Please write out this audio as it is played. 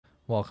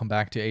Welcome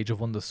back to Age of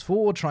Wonders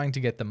 4, trying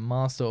to get the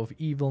Master of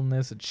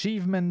Evilness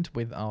achievement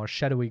with our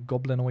shadowy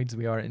goblinoids.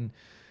 We are in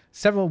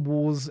several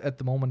wars at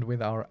the moment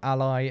with our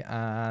ally,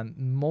 and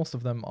most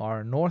of them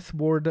are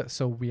northward,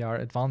 so we are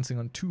advancing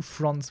on two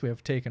fronts. We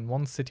have taken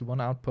one city, one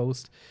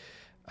outpost,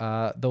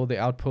 though the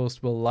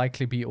outpost will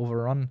likely be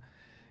overrun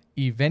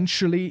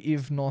eventually,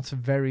 if not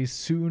very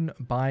soon,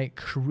 by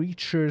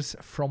creatures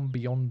from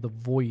beyond the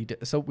void.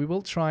 So we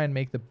will try and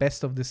make the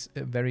best of this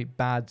very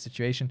bad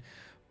situation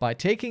by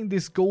taking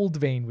this gold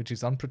vein, which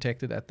is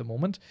unprotected at the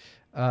moment,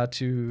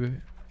 to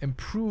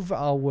improve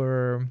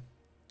our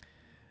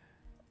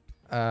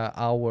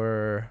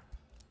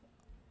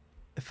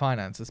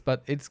finances.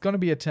 But it's going to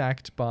be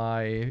attacked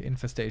by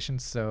infestations,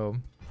 so,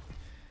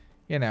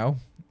 you know,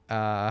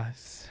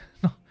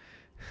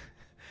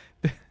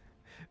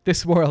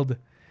 this world,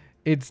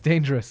 it's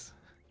dangerous,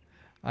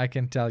 I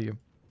can tell you.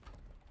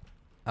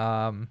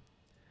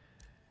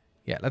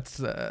 Yeah, let's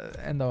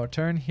end our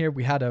turn here.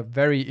 We had a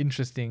very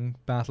interesting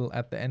battle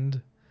at the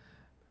end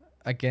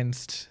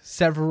against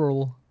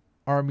several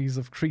armies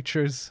of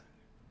creatures.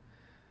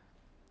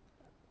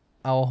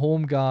 Our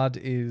home guard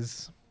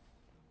is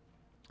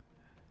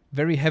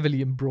very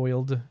heavily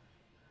embroiled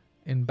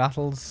in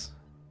battles.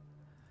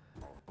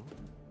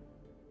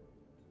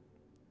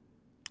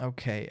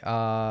 Okay,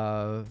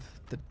 the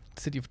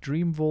City of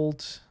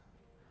Dreamvault.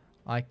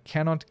 I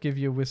cannot give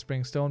you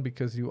Whispering Stone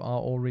because you are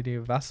already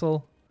a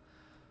vassal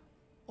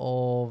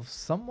of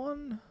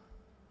someone,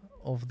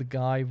 of the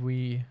guy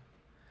we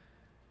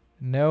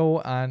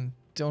know and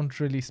don't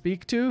really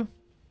speak to.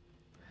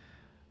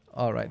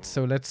 Alright,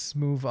 so let's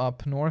move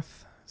up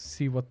north,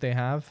 see what they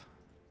have,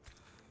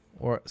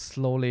 or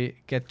slowly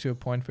get to a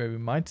point where we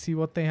might see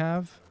what they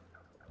have.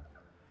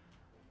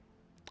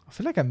 I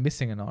feel like I'm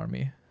missing an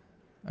army.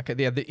 Okay,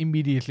 yeah, they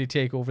immediately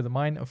take over the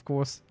mine, of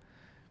course.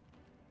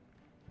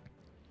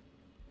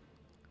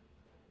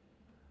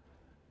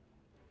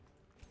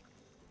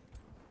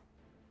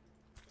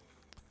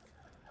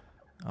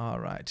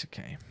 Alright,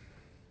 okay.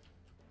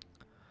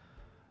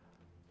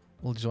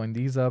 We'll join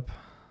these up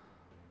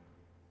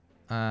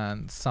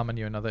and summon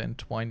you another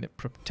Entwined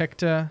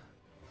Protector.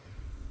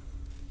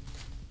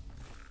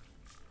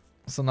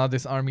 So now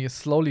this army is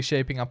slowly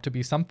shaping up to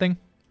be something,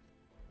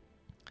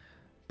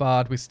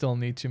 but we still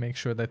need to make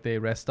sure that they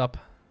rest up.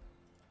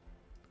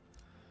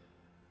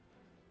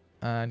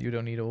 And you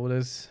don't need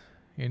orders,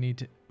 you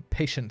need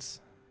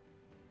patience.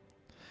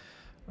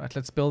 Right,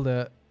 let's build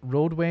a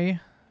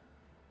roadway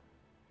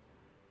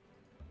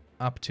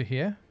up to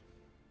here,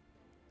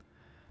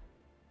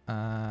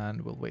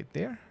 and we'll wait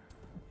there.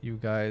 You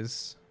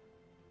guys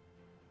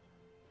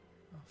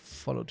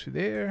follow to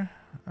there,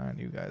 and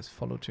you guys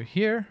follow to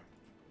here.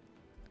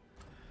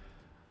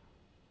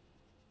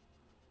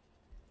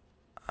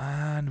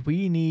 And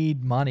we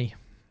need money.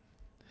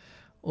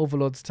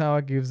 Overlord's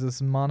Tower gives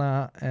us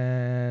mana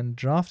and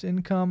draft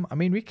income. I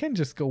mean, we can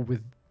just go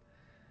with...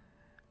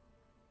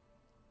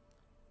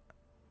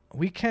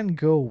 We can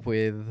go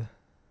with...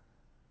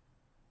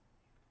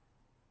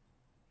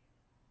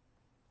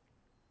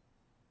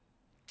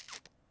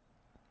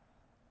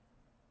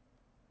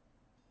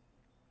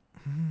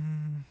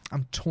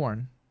 I'm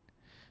torn.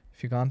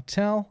 If you can't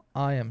tell,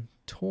 I am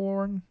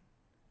torn.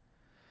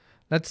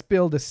 Let's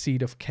build a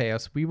Seed of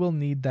Chaos. We will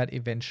need that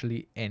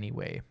eventually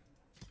anyway.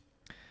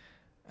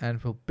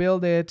 And we'll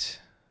build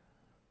it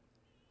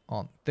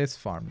on this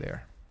farm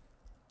there.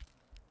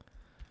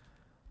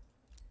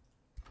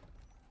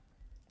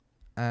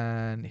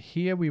 And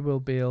here we will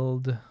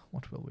build...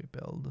 What will we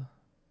build?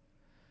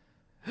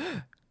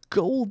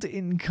 Gold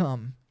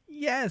income!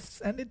 Yes!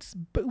 And it's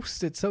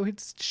boosted, so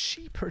it's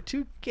cheaper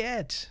to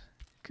get.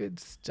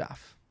 Good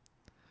stuff.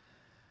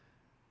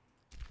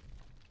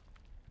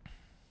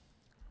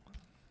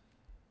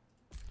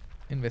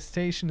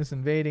 Infestation is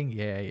invading.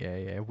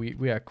 Yeah.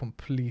 We are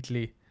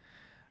completely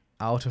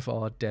out of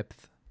our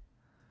depth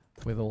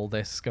with all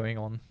this going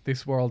on.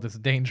 This world is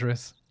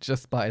dangerous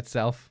just by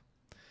itself.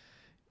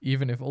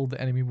 Even if all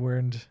the enemy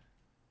weren't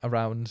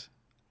around.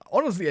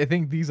 Honestly, I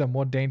think these are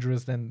more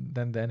dangerous than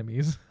the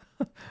enemies.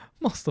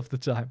 Most of the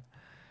time.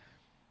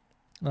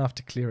 I'll have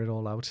to clear it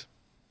all out.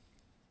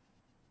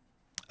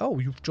 Oh,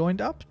 you've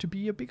joined up to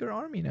be a bigger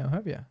army now,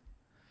 have you?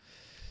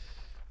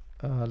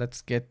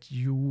 Let's get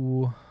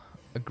you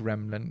a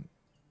gremlin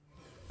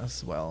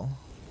as well.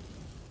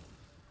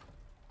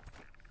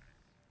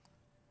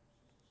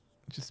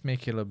 Just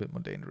make you a little bit more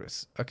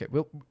dangerous. Okay,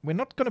 we're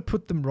not going to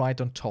put them right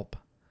on top,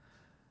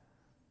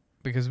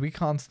 because we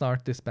can't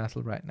start this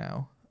battle right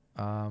now.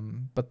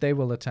 But they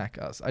will attack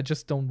us. I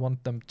just don't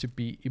want them to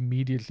be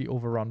immediately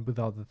overrun with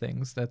other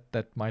things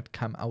that might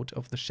come out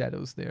of the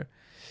shadows there.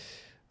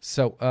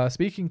 So,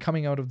 speaking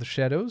coming out of the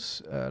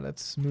shadows,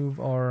 let's move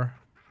our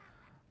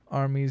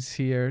armies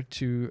here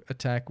to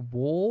attack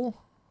wall.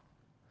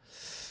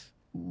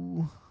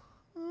 Ooh.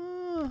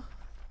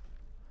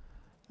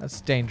 That's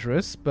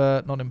dangerous,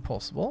 but not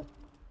impossible.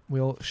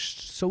 We'll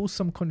sow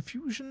some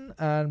confusion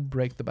and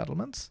break the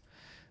battlements,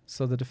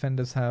 so the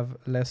defenders have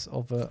less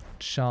of a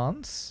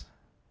chance.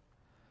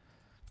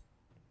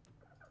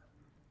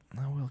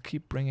 Now we'll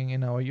keep bringing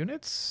in our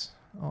units,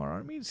 our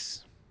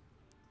armies.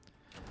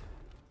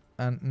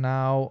 And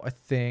now I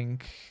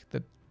think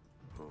that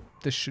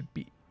this should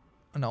be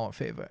in our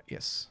favor.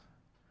 Yes.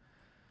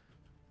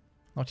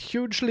 Not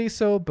hugely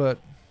so, but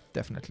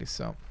definitely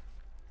so.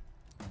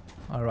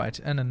 Alright,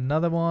 and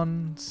another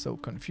one. So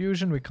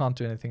confusion. We can't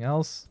do anything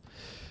else.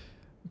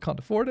 We can't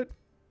afford it.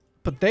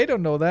 But they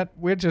don't know that.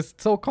 We're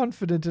just so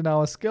confident in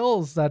our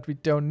skills that we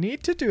don't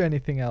need to do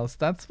anything else.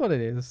 That's what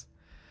it is.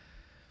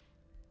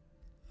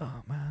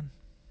 Oh, man.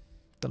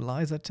 The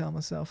lies I tell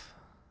myself.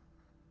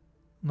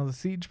 Another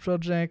siege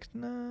project.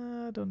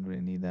 Nah, I don't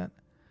really need that.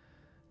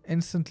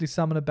 Instantly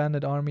summon a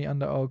bandit army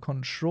under our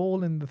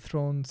control in the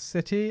Throne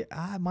City.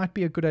 Ah, it might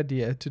be a good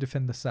idea to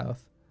defend the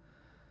south.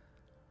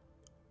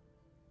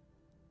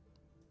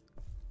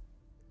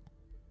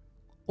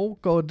 Oh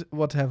god,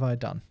 what have I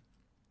done?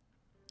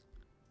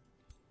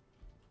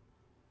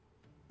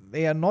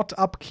 They are not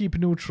upkeep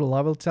neutral,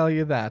 I will tell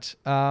you that.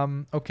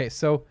 Okay,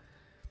 so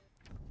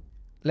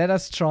let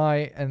us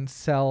try and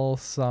sell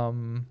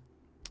some...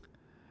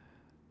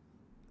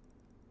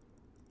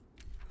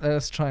 Let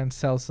us try and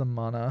sell some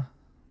mana.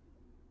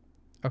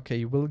 Okay,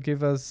 you will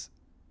give us...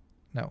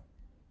 No.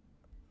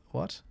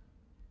 What?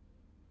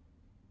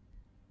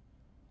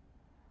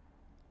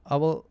 I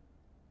will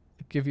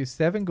give you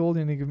 7 gold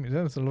and you give me...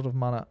 That's a lot of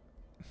mana.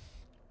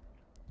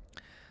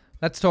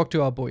 Let's talk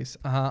to our boys.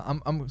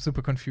 I'm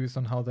super confused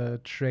on how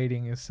the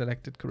trading is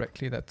selected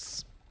correctly.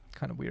 That's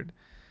kind of weird.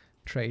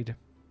 Trade.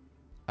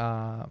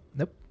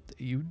 Nope.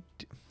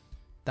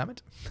 Damn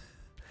it.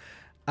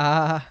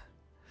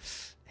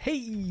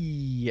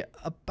 Hey,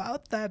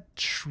 about that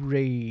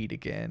trade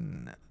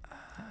again.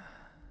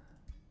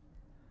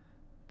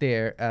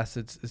 Their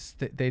assets is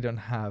they don't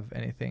have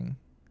anything.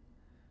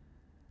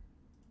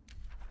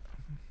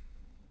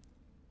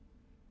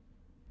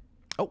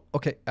 Oh,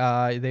 okay.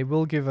 They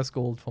will give us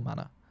gold for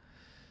mana.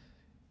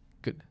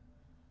 Good.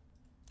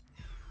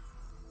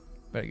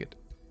 Very good.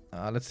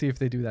 Let's see if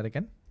they do that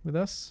again with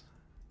us.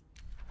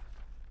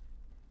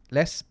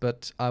 Less,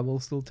 but I will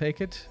still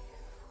take it.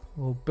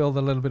 We'll build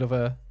a little bit of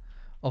a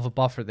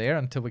buffer there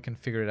until we can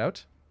figure it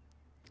out.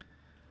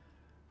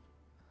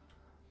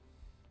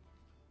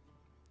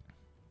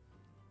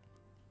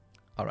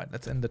 All right,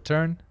 let's end the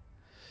turn.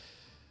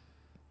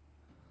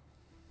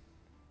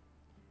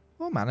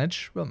 We'll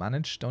manage. We'll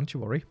manage. Don't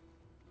you worry.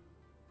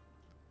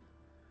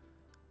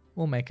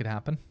 We'll make it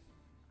happen.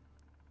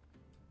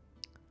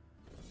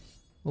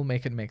 We'll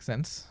make it make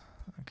sense.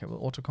 Okay,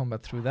 we'll auto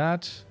combat through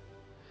that.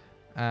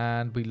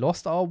 And we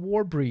lost our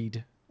war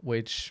breed,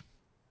 which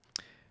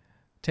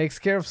takes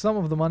care of some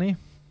of the money.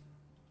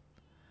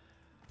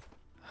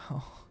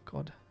 Oh,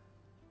 God.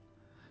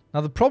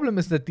 Now, the problem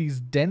is that these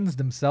dens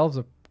themselves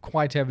are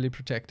quite heavily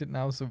protected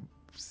now, so...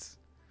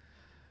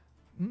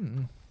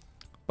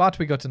 But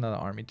we got another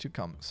army to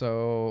come,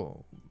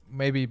 so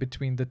maybe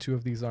between the two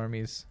of these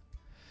armies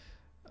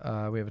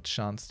we have a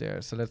chance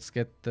there. So let's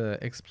get the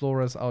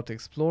explorers out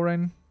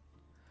exploring.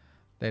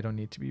 They don't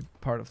need to be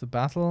part of the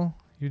battle.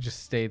 You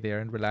just stay there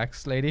and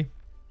relax, lady.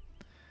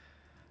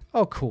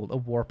 Oh, cool. A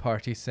war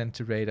party sent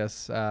to raid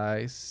us.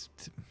 It's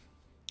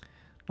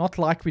not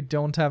like we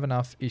don't have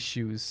enough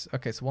issues.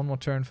 Okay, so 1 more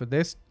turn for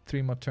this.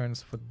 3 more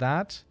turns for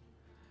that.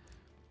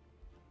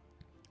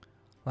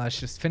 Let's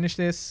just finish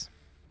this.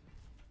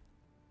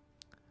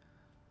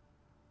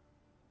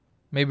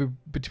 Maybe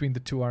between the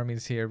two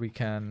armies here we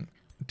can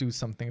do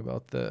something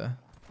about the...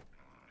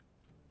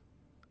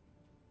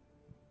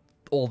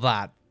 all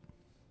that.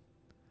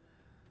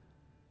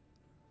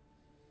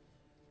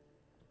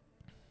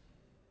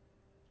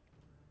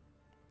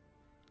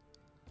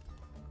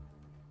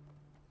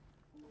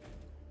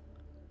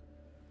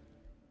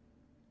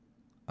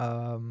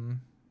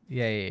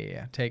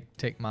 Yeah.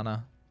 Take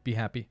mana. Be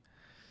happy.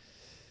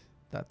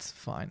 That's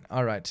fine.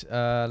 All right.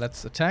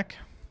 Let's attack.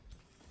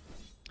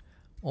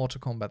 Auto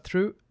combat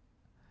through.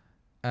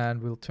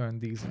 And we'll turn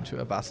these into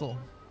a vassal.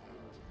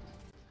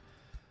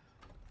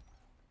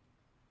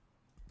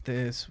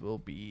 This will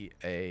be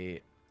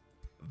a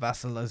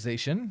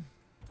vassalization.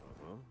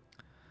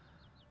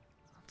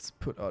 Let's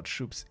put our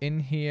troops in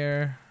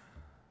here.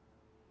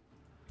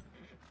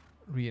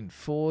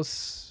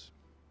 Reinforce.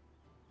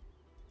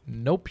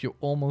 Nope, you're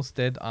almost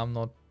dead. I'm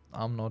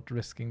not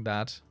risking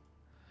that.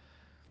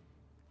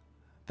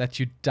 That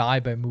you die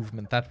by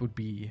movement. That would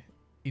be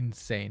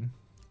insane.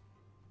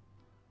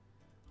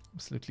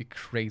 Absolutely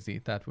crazy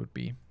that would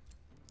be.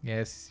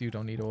 Yes, you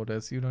don't need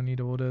orders. You don't need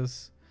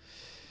orders.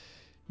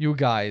 You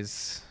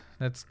guys,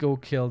 let's go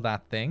kill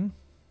that thing.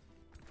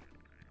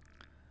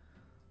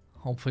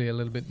 Hopefully a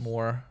little bit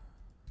more.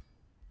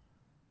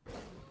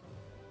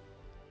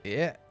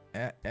 Yeah,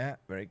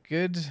 very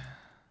good.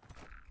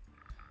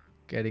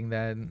 Getting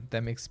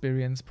them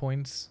experience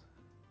points.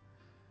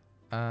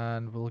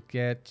 And we'll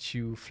get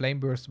you flame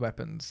burst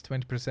weapons.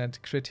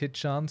 20% crit hit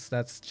chance.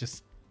 That's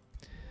just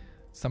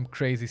some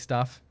crazy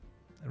stuff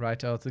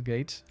right out the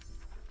gate.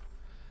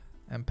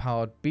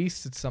 Empowered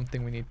beast. It's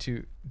something we need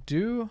to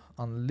do.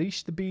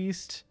 Unleash the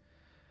beast.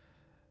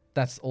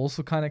 That's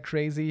also kind of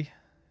crazy.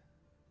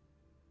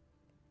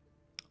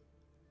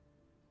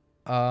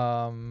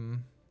 But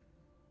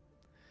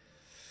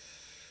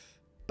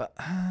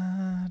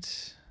I'd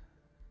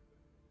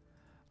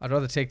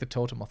rather take the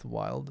Totem of the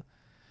Wild.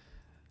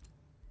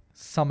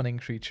 Summoning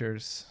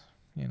creatures,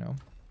 you know.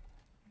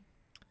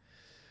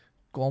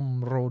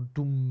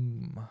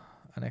 Gomrodum.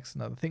 Annex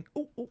another thing.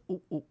 Oh,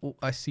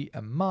 I see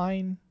a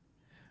mine.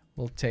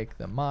 We'll take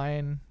the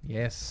mine.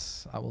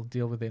 Yes, I will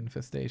deal with the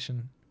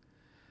infestation.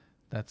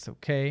 That's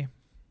okay.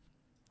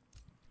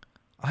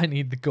 I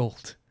need the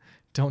gold.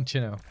 Don't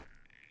you know?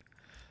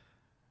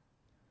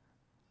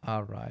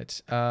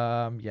 Alright.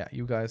 Yeah,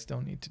 you guys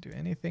don't need to do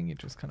anything. You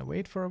just kind of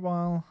wait for a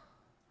while.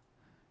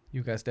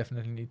 You guys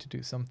definitely need to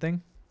do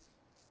something.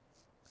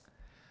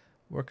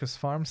 Workers'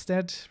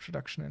 farmstead.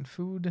 Production and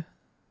food.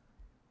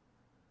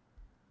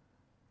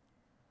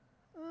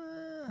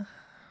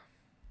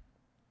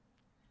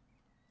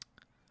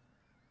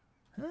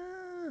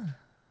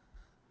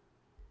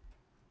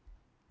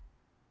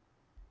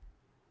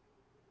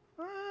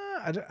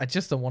 I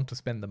just don't want to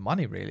spend the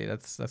money, really.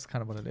 That's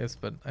kind of what it is,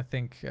 but I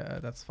think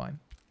that's fine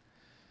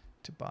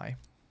to buy.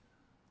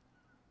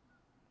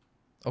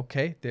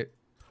 Okay,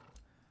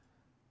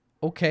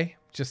 okay,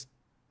 just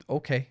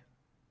okay.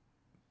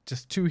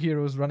 Just 2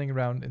 heroes running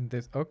around in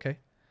this. Okay.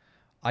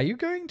 Are you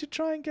going to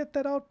try and get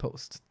that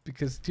outpost?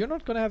 Because you're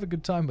not going to have a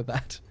good time with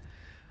that.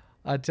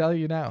 I tell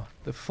you now,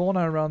 the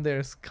fauna around there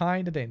is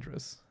kind of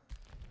dangerous.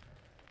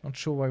 Not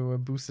sure why we were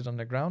boosted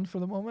underground for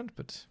the moment,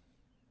 but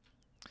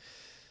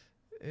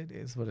it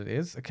is what it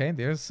is. Okay,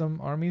 there's some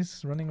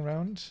armies running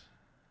around.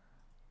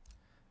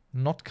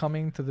 Not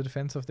coming to the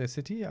defense of their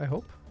city, I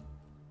hope.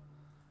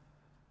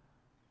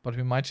 But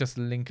we might just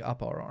link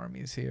up our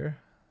armies here.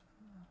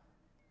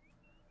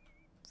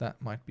 That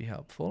might be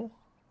helpful.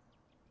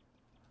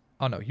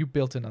 Oh no, you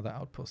built another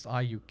outpost.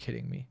 Are you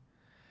kidding me?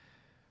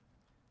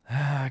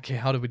 Okay,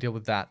 how do we deal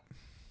with that?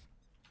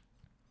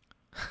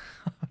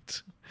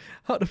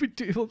 How do we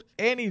deal with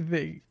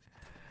anything?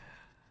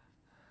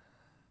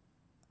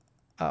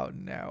 Oh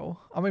no.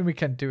 I mean, we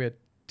can do it.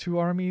 2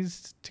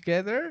 armies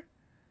together?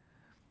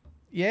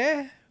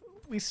 Yeah?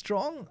 We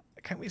strong?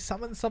 Can we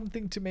summon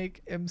something to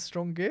make him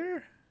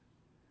stronger?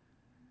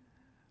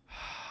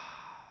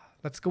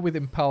 Let's go with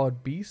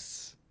empowered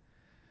beasts.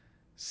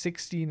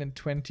 16 and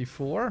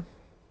 24.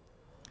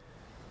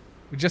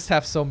 We just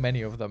have so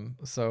many of them,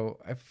 so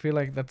I feel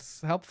like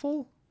that's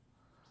helpful.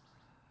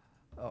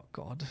 Oh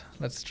god,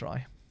 let's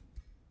try.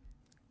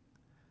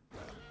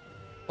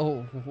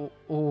 Oh.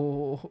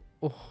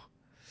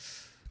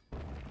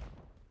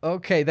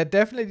 Okay, that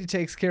definitely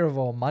takes care of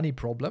our money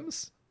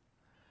problems.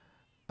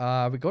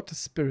 We got the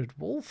Spirit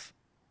Wolf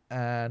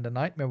and a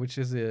Nightmare, which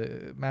is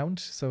a mount,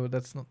 so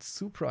that's not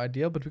super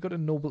ideal, but we got a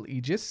Noble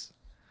Aegis.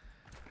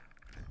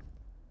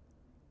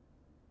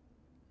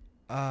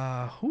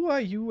 Who are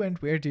you and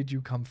where did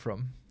you come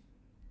from?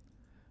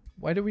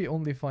 Why do we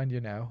only find you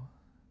now?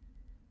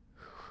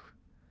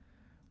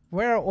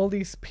 Where are all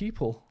these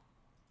people?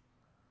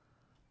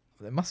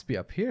 They must be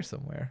up here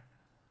somewhere.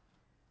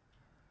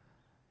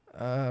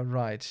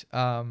 Right.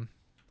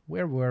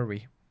 Where were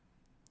we?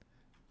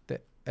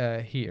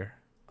 Here.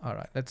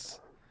 Alright, let's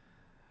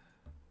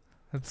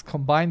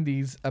combine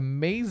these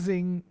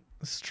amazing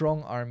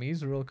strong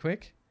armies real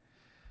quick.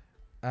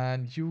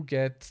 And you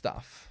get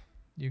stuff.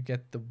 You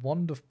get the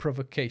Wand of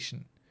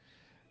Provocation.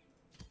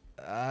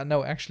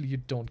 No, actually you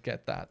don't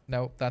get that.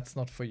 No, that's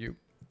not for you.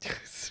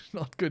 It's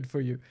not good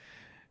for you.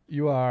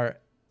 You are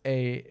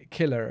a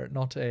killer,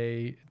 not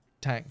a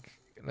tank.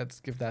 Let's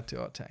give that to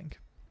our tank.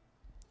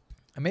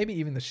 And maybe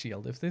even the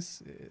shield. If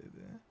this...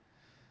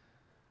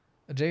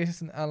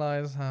 adjacent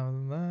allies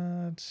have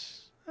that...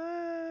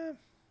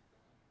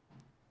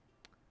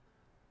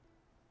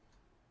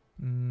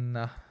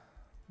 nah.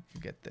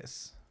 You get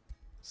this.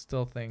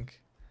 Still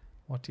think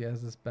what he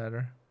has is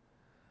better.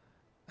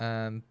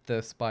 And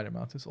the spider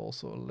mount is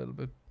also a little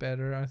bit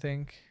better, I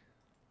think.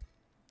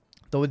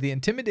 Though the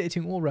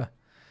intimidating aura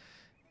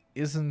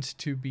isn't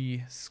to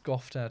be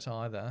scoffed at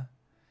either.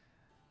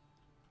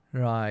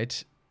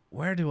 Right.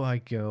 Where do I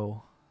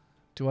go?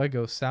 Do I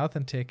go south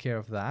and take care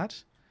of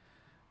that?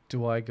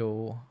 Do I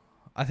go...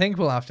 I think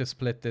we'll have to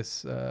split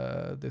this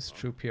this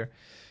troop here.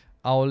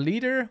 Our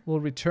leader will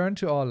return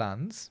to our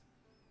lands.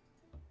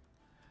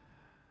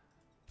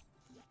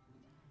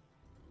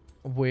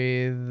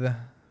 With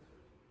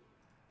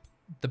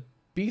the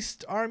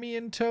beast army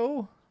in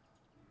tow.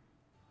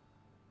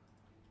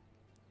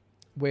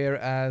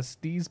 Whereas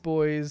these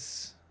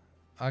boys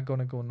are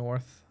gonna go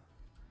north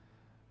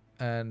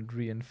and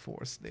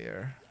reinforce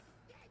there.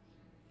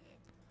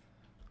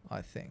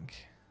 I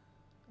think.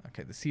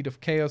 Okay, the Seed of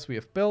Chaos we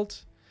have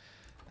built.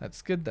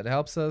 That's good, that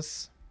helps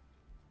us.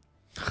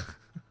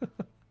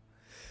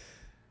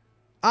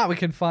 We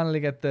can finally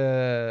get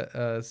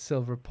the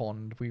Silver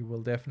Pond. We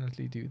will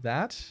definitely do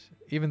that.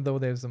 Even though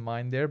there's a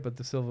mine there, but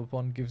the Silver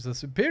Pond gives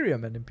us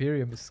Imperium, and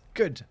Imperium is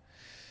good.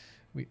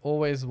 We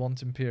always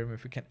want Imperium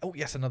if we can. Oh,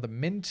 yes, another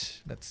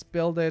mint. Let's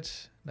build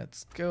it.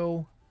 Let's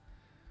go.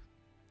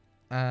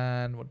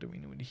 And what do we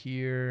need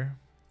here?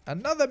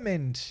 Another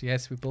mint.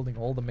 Yes, we're building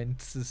all the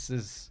mints.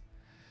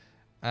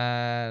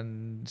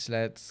 And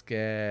let's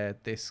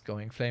get this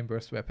going. Flame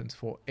burst weapons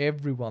for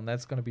everyone.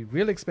 That's going to be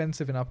real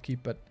expensive in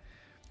upkeep, but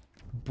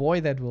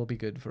boy, that will be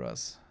good for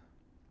us.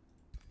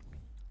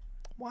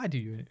 Why do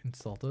you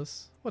insult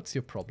us? What's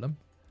your problem?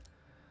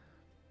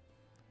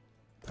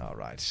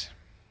 Alright.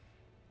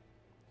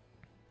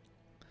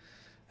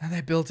 And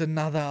they built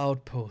another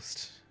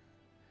outpost.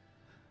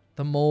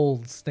 The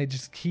moles, they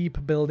just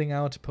keep building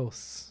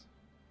outposts.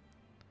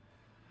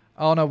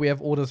 Oh no, we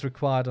have orders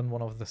required on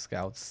one of the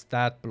scouts.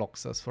 That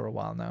blocks us for a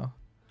while now.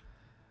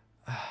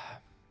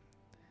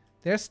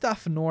 There's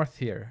stuff north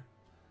here.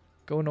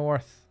 Go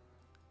north.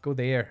 Go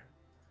there.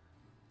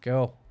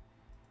 Go.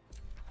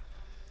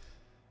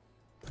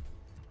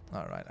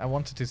 Alright, I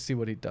wanted to see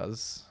what he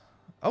does.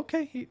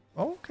 Okay,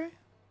 okay.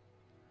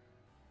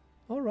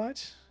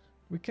 Alright,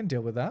 we can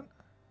deal with that.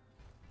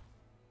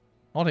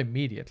 Not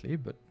immediately,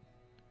 but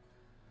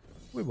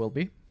we will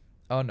be.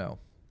 Oh no.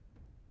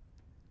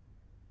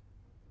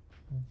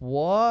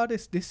 What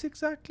is this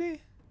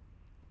exactly?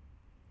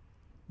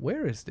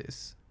 Where is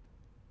this?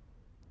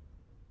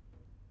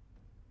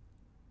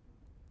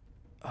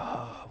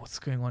 What's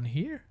going on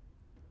here?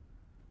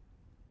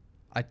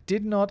 I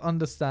did not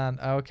understand.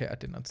 Okay, I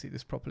did not see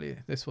this properly.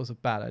 This was a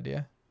bad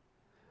idea.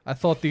 I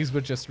thought these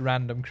were just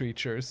random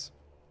creatures.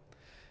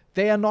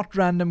 They are not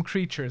random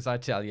creatures, I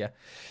tell you.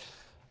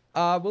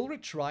 We'll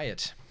retry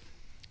it.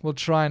 We'll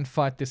try and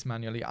fight this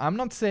manually. I'm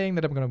not saying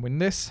that I'm going to win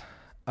this,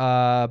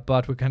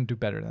 but we can do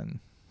better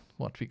than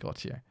what we got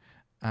here.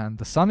 And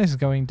the sun is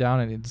going down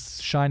and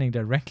it's shining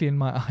directly in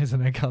my eyes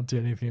and I can't do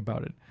anything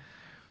about it.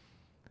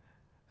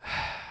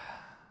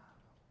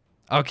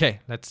 Okay,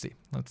 let's see.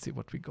 Let's see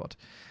what we got.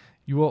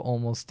 You are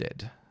almost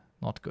dead.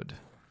 Not good.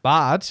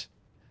 But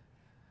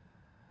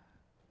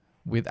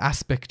with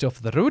aspect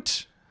of the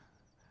root,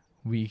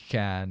 we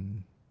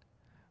can,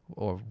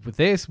 or with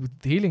this, with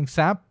healing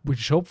sap,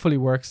 which hopefully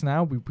works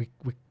now, we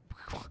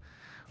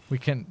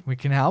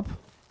can help,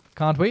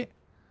 can't we?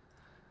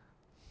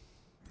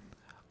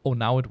 Oh,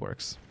 now it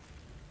works.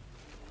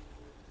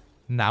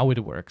 Now it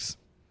works.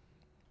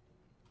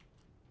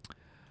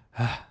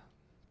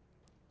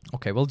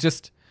 Okay, we'll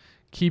just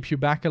keep you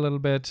back a little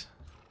bit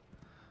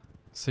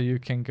so you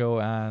can go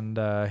and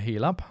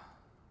heal up.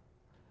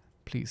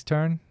 Please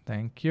turn.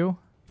 Thank you.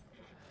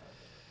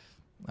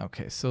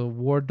 Okay, so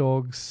war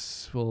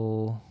dogs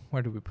will...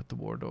 Where do we put the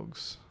war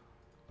dogs?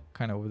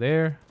 Kind of over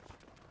there.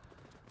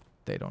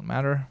 They don't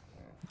matter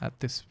at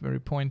this very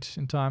point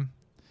in time.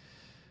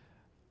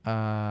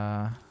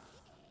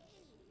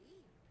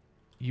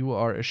 You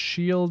are a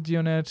shield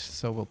unit,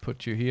 so we'll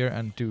put you here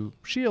and do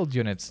shield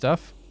unit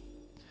stuff.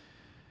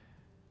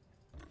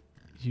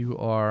 You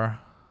are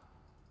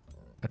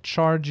a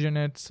charge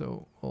unit,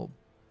 so we'll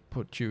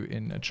put you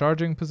in a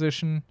charging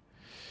position.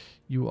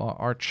 You are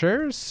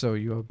archers, so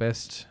you are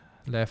best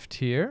left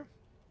here.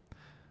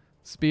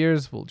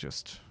 Spears will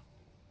just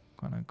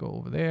kind of go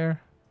over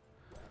there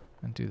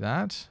and do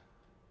that.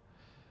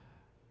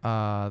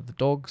 The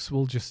dogs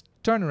will just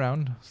turn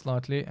around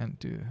slightly and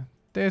do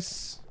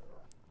this.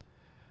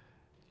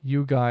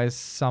 You guys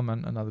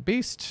summon another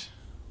beast.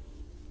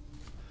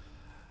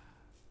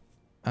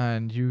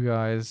 And you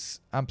guys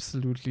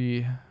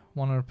absolutely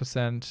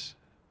 100%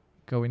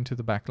 go into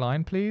the back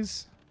line,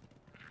 please.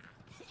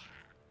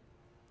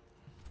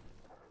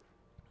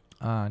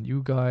 And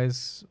you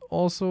guys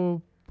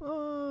also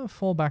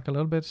fall back a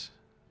little bit.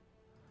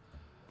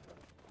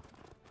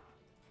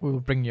 We will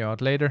bring you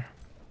out later.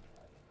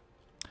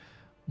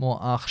 More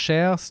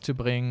archers to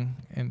bring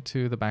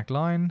into the back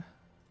line.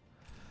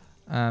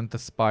 And the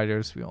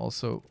spiders we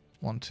also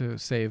want to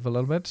save a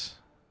little bit.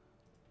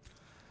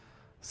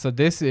 So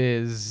this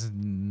is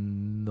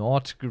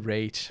not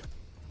great,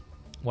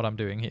 what I'm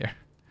doing here.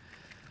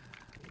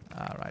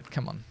 Alright,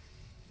 come on.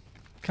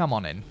 Come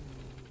on in.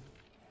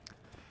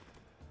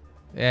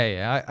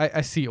 Yeah,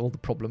 I see all the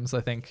problems,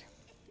 I think.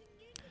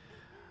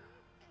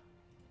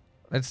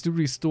 Let's do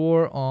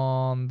restore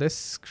on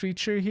this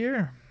creature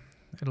here.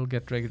 It'll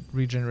get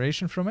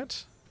regeneration from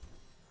it.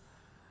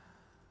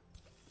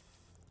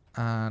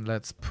 And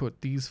let's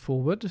put these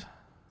forward.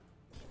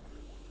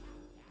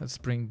 Let's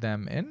bring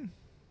them in.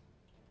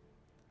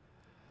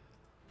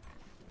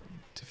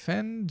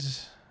 Defend.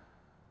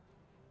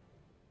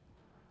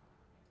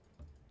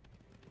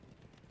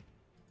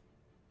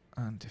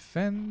 And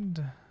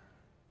defend.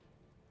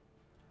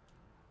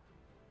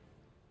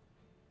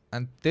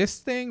 And this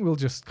thing we'll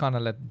just kind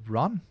of let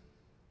run.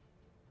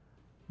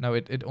 No,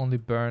 it only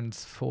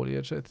burns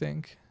foliage, I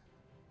think.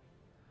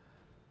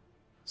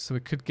 So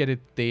we could get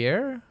it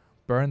there.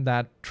 Burn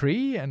that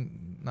tree.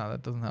 And no,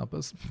 that doesn't help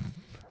us.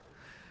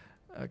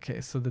 Okay,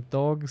 so the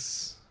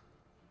dogs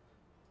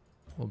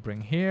we'll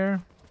bring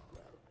here.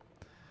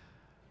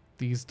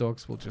 These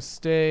dogs will just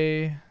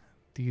stay.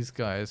 These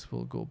guys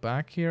will go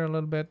back here a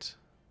little bit.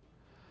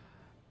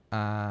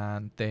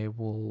 And they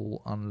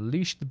will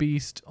unleash the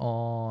beast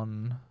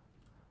on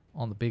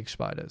the big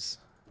spiders,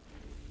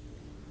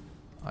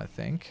 I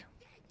think.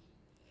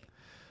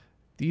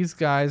 These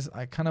guys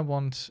I kind of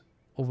want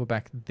over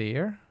back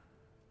there.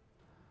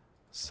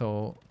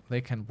 so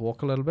they can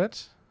walk a little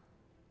bit.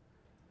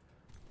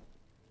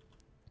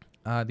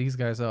 These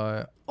guys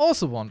are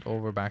also want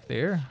over back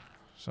there,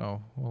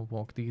 so we'll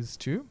walk these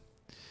two.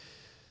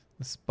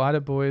 The spider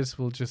boys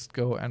will just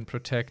go and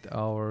protect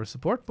our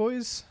support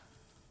boys.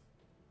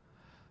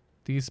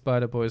 These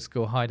spider boys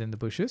go hide in the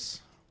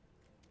bushes.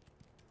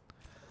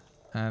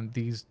 And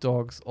these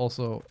dogs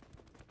also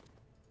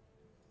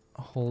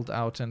hold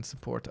out and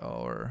support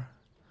our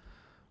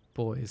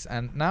boys.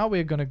 And now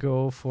we're gonna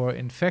go for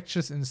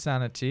infectious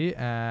insanity,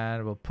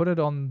 and we'll put it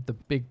on the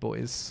big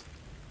boys.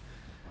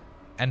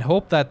 And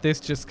hope that this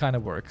just kind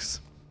of works.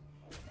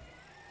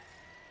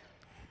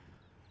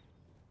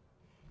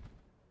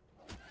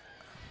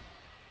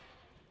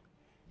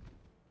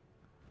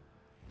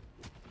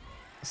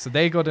 So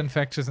they got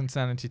infectious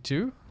insanity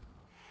too.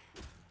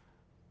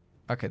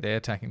 Okay, they're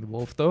attacking the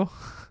wolf though.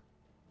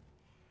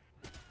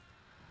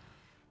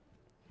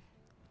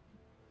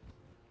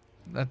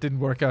 That didn't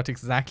work out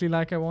exactly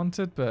like I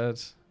wanted,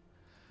 but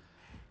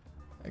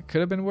it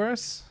could have been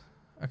worse.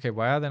 Okay,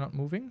 why are they not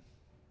moving?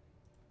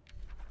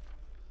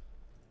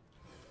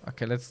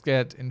 Okay, let's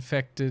get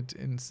infectious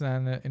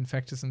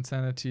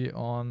insanity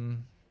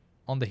on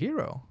the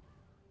hero.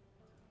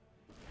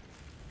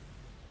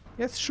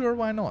 Yes, sure,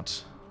 why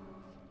not?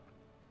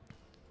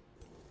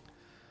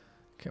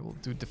 Okay, we'll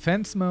do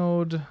defense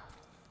mode.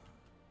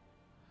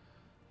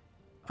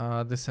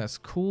 This has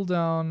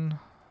cooldown,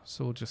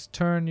 so we'll just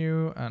turn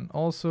you and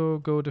also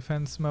go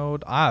defense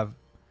mode. I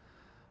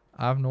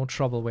have no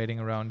trouble waiting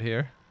around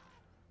here.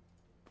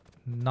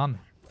 None.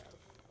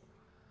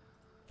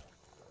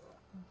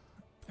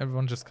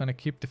 Everyone just gonna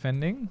keep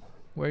defending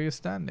where you're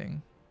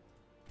standing.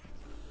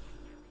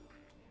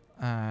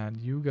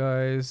 And you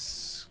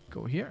guys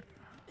go here.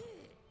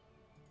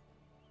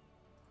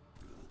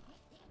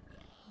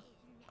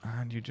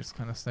 And you just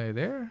kind of stay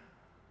there.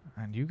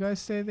 And you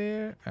guys stay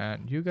there.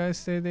 And you guys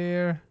stay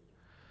there.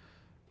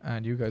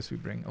 And you guys we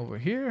bring over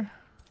here.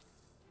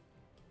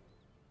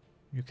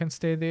 You can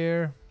stay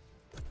there.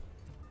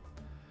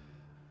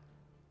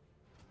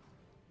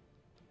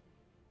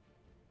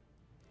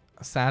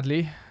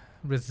 Sadly,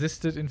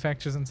 resisted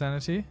infectious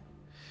insanity.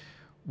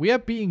 We are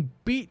being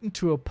beaten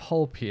to a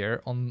pulp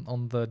here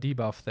on the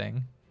debuff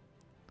thing.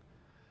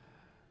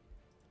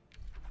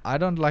 I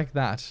don't like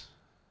that.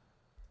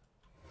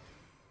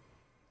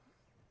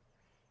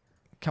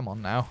 Come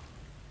on now.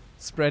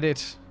 Spread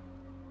it.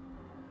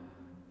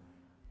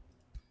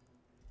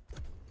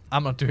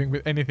 I'm not doing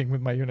anything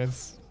with my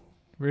units.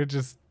 We're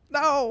just...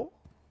 No!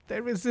 They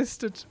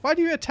resisted. Why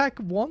do you attack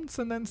once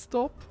and then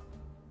stop?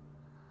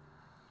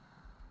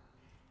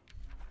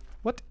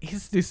 What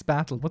is this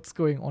battle? What's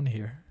going on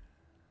here?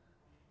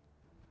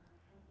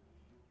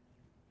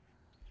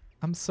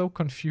 I'm so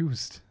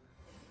confused.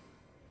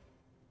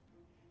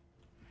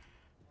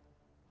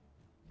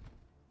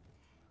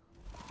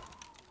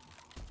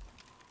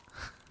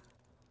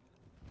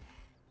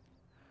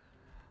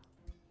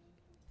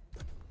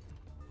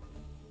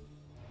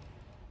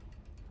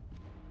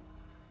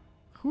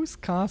 Who's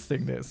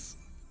casting this?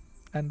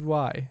 And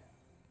why?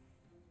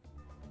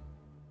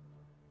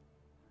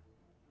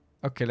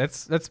 Okay,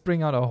 let's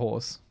bring out our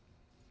horse.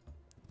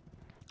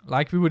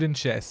 Like we would in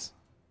chess.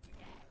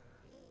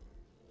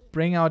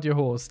 Bring out your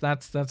horse.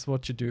 That's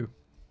what you do.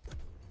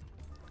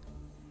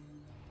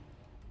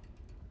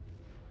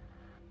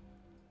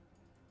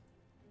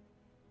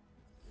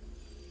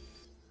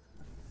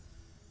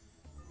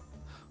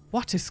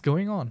 What is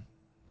going on?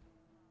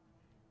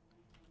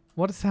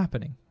 What is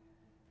happening?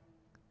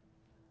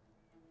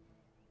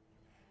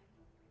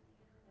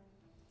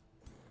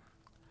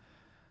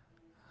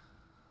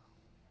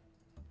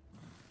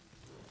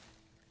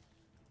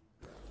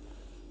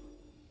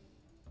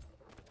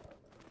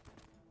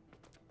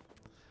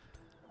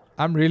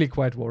 I'm really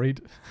quite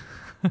worried.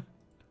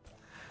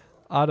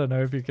 I don't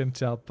know if you can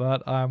tell,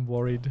 but I'm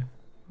worried.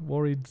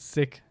 Worried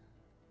sick.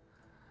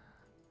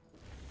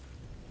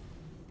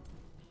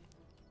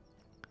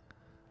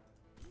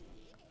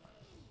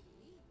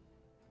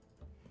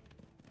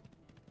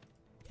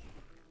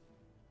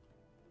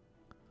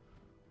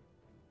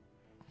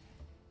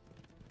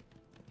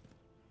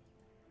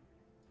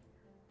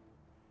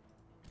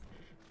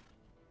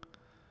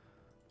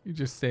 You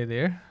just stay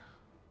there.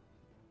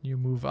 You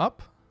move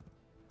up.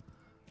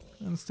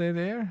 And stay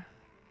there.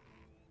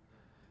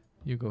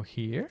 You go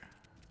here.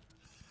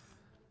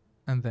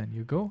 And then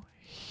you go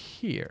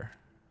here.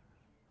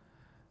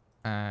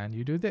 And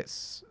you do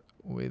this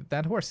with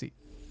that horsey.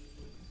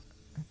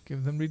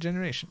 Give them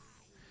regeneration.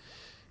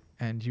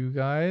 And you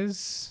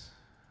guys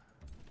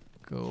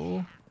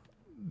go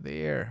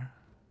there.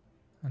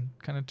 And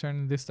kind of turn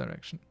in this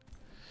direction.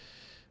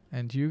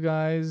 And you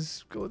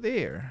guys go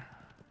there.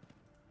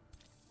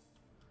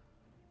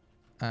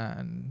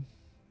 And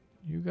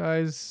you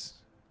guys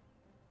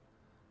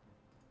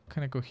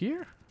kind of go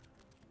here.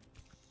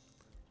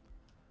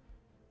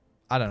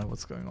 I don't know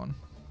what's going on.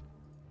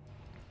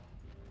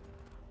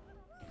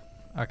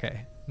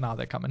 Okay, now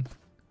they're coming.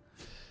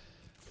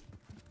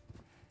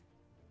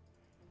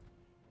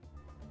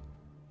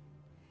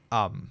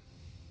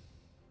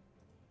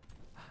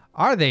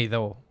 Are they,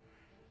 though?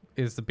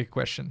 Is the big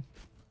question.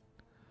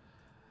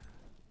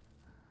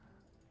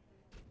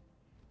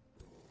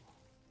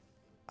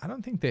 I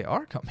don't think they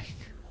are coming.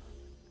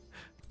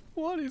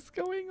 What is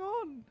going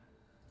on?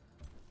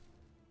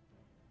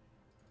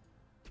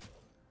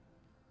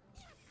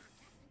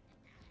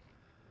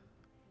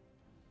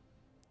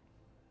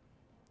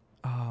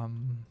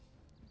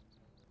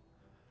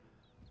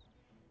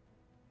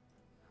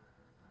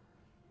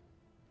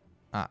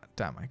 Ah,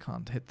 damn, I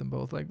can't hit them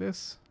both like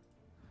this.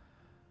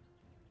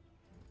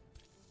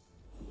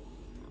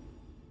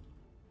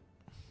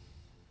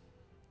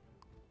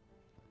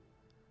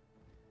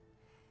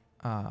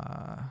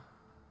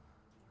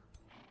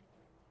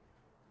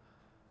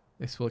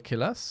 This will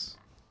kill us.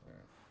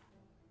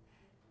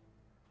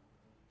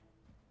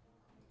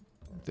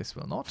 This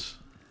will not.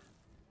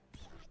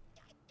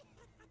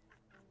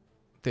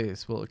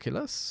 This will kill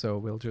us, so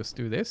we'll just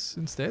do this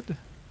instead.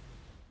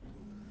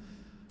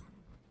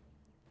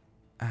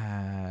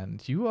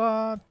 And you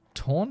are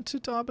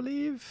taunted, I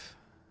believe.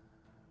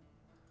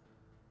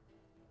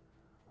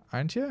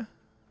 Aren't you?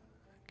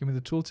 Give me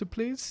the tooltip,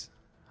 please.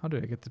 How do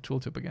I get the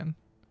tooltip again?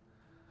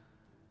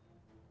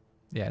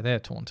 Yeah, they're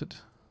taunted.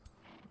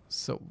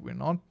 So we're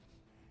not...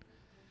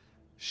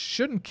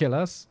 Shouldn't kill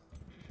us.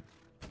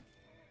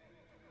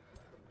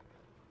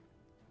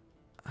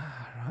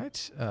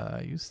 Alright,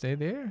 you stay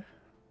there.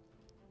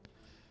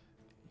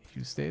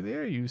 You stay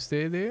there, you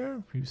stay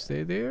there, you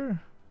stay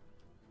there.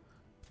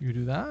 You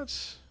do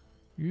that.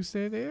 You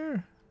stay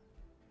there.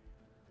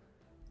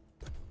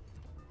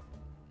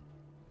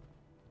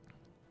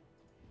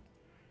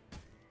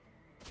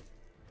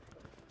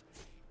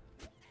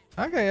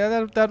 Okay,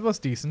 yeah, that was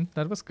decent.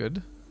 That was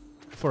good.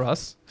 For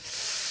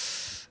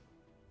us.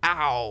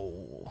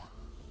 Ow!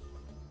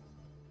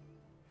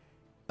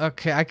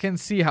 Okay, I can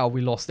see how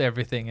we lost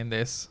everything in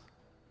this.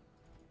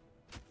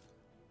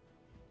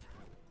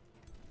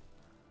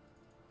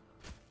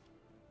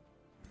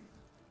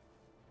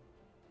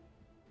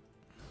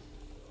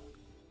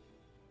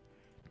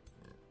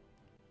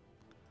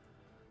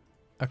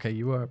 Okay,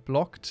 you are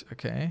blocked.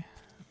 Okay.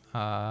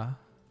 That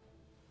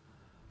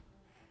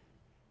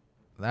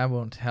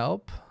won't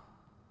help.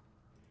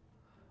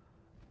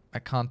 I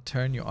can't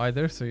turn you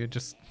either, so you're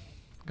just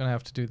gonna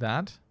have to do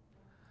that.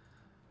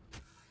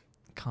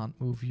 Can't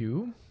move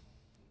you.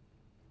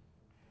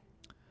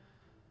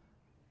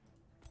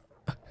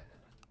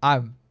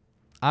 I'm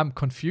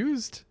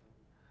confused.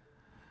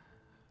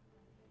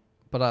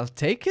 But I'll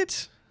take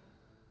it.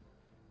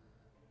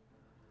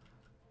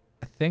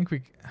 I think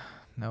we...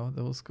 No,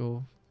 those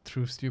go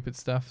through stupid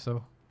stuff,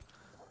 so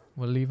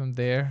we'll leave them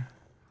there.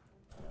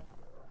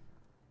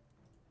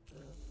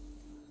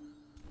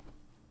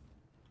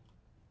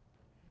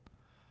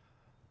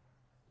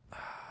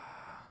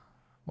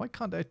 Why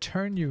can't I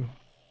turn you?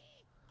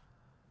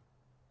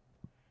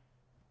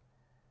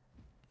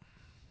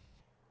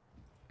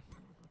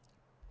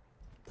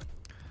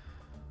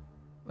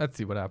 Let's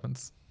see what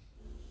happens.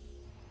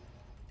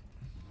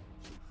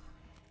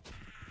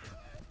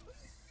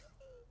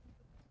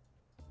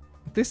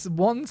 This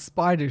one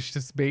spider's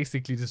just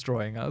basically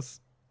destroying us.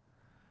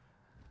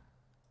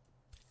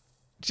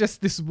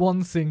 Just this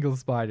one single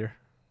spider.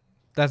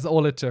 That's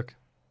all it took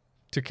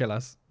to kill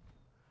us.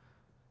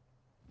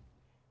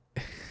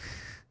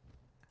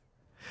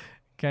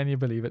 Can you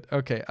believe it?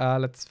 Okay,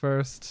 let's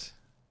first...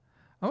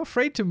 I'm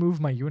afraid to move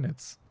my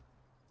units,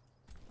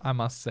 I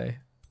must say.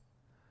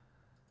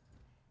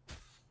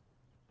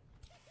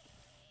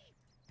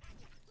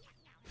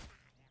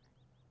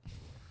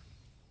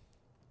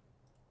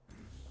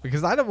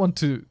 Because I don't want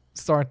to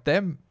start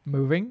them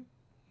moving.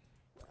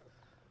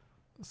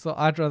 So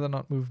I'd rather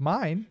not move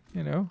mine,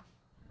 you know.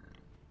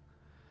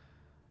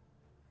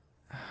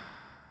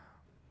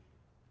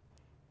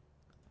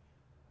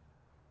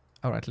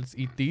 Alright, let's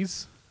eat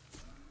these.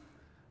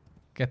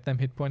 Get them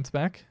hit points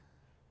back.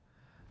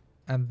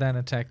 And then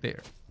attack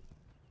there.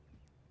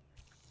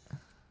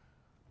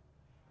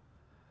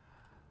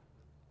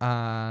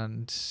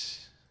 And...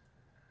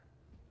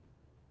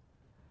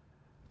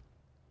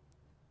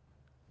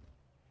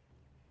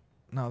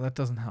 No, that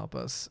doesn't help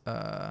us.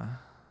 I'll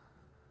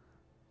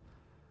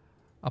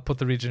put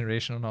the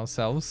regeneration on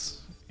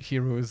ourselves.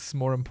 Hero is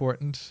more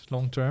important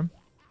long term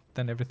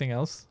than everything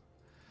else.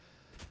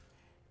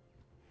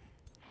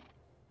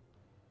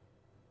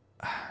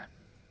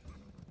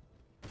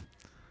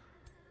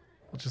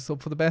 We'll just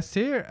hope for the best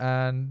here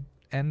and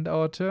end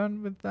our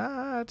turn with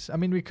that. I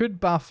mean, we could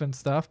buff and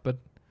stuff, but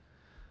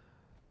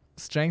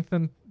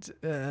strengthen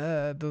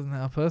doesn't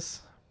help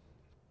us.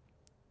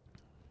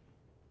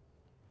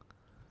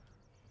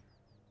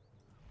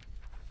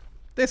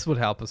 This would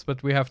help us,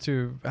 but we have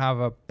to have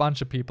a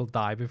bunch of people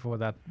die before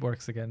that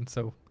works again,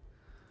 so...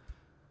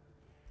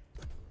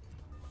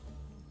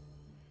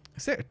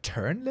 Is there a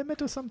turn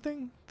limit or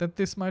something that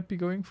this might be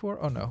going for?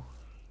 Oh no.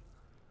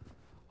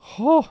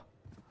 Oh!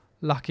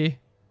 Lucky.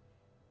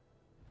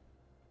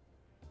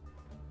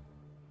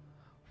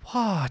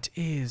 What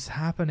is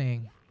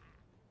happening?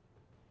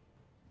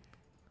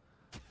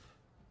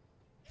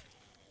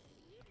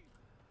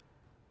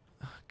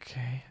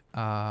 Okay.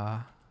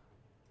 I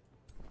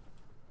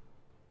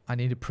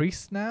need a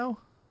priest now.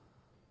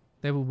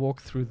 They will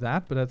walk through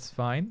that, but that's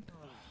fine.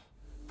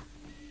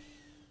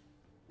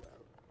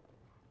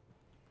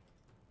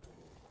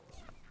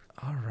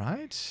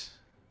 Alright.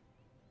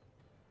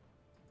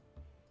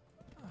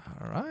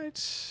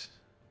 Alright.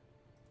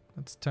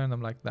 Let's turn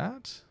them like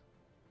that.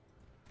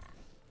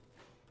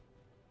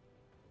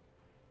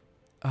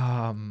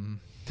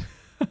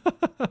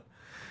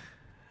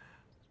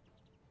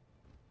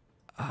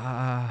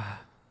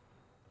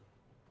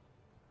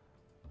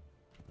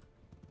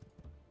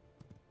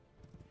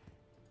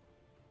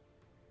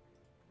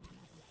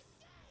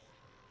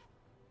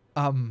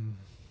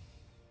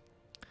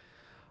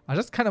 I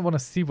just kind of want to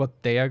see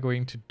what they are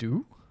going to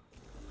do.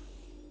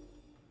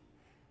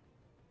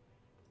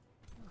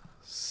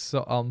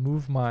 So I'll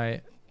move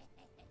my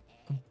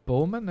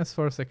bowman as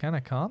far as I can. I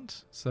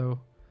can't.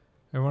 So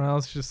everyone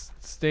else just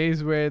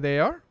stays where they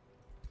are.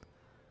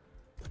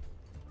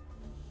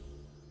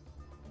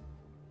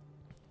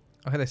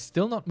 Okay, they're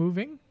still not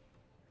moving.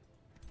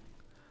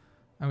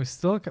 And we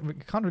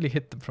can't really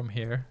hit them from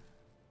here.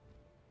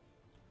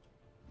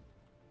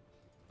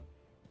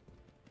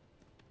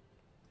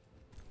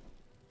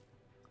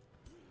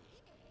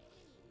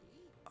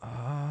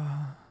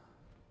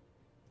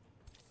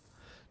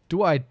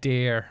 Do I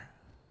dare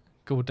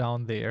go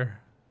down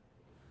there?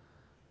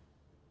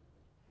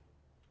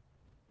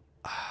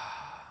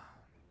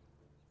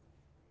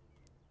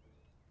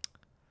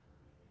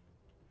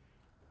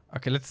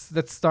 Okay, let's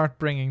start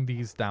bringing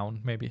these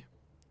down, maybe.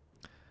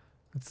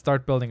 Let's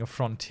start building a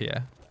front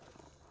here.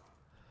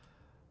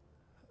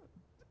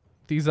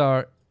 These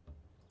are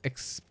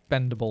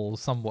expendable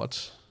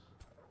somewhat.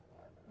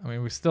 I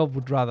mean, we still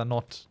would rather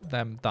not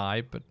them die,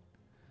 but...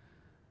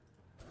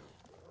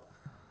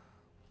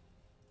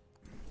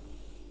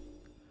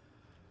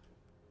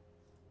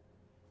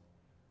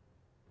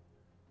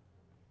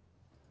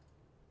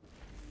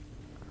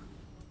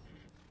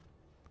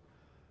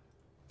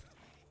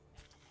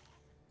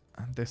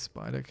 And this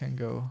spider can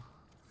go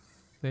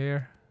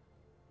there.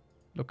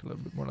 Look a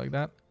little bit more like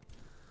that.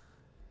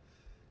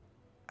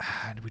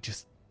 And we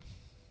just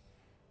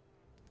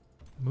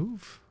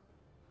move.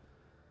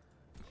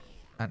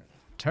 And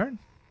turn.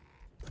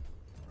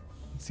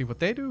 And see what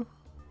they do.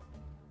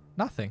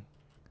 Nothing.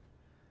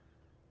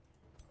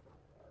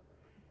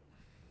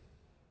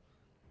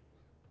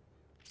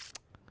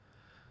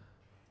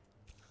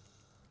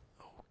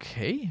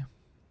 Okay.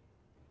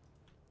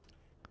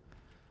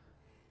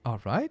 All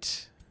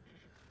right.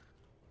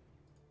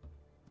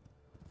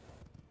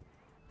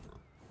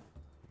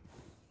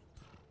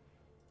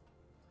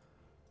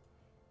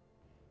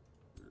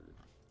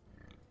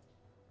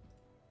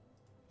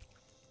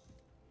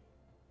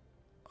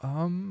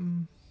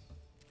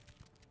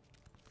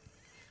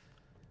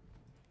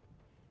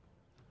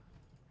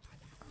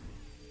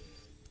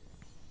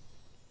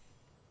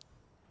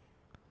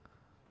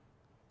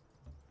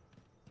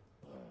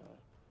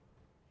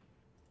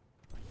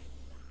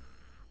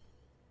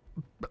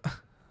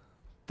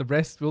 The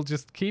rest will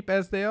just keep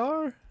as they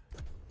are.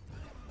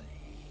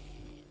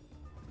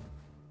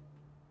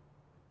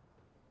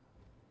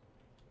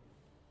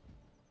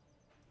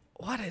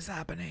 What is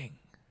happening?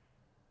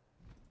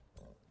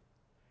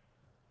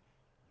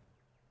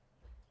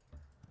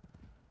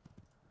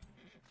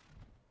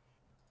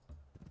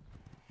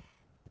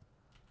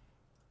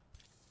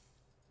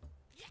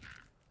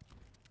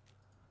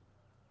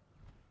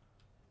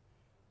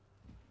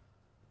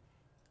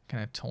 Can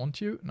I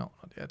taunt you? No,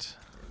 not yet.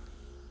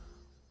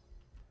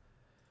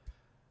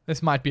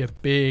 This might be a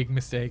big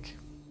mistake.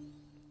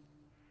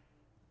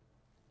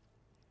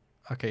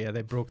 Okay, yeah,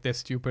 they broke their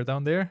stupor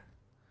down there.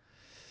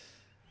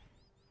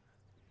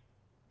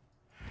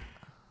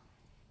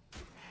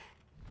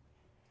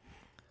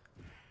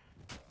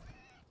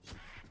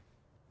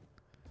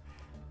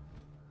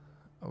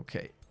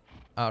 Okay.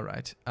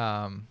 Alright.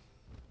 Not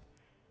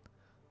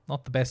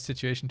the best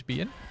situation to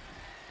be in.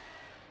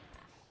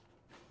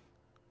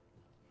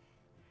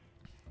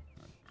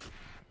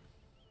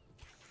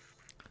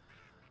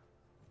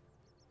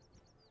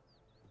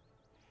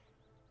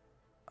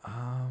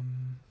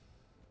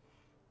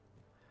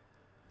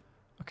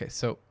 Okay,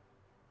 so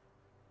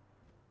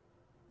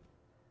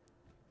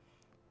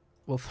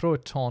we'll throw a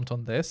taunt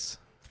on this.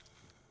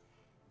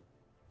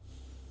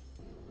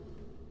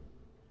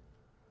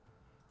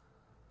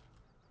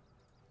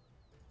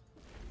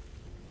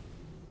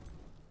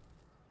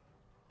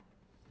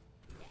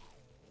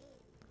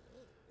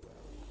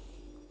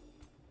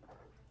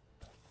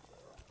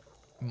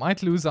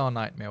 Might lose our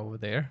nightmare over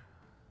there.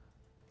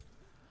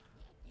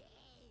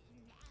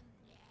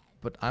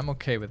 But I'm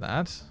okay with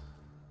that.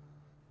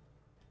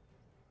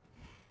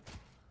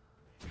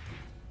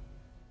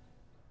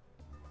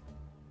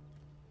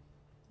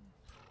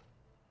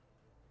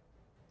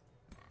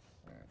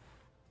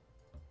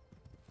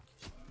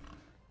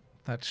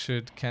 That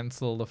should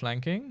cancel the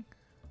flanking.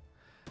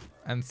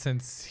 And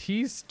since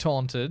he's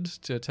taunted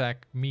to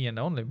attack me and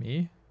only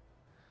me...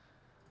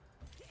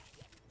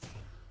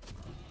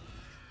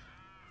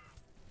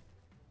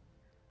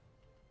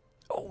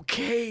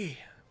 Okay.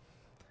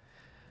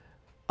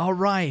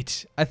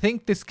 Alright. I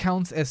think this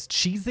counts as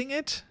cheesing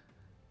it.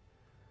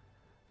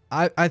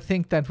 I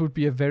think that would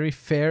be a very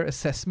fair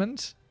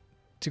assessment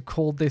to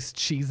call this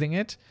cheesing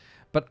it.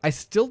 But I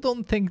still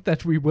don't think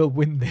that we will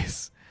win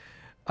this.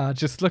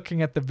 Just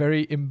looking at the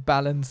very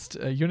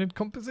imbalanced unit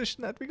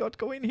composition that we got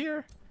going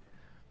here.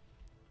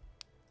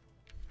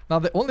 Now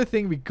the only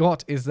thing we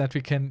got is that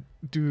we can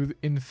do the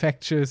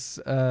infectious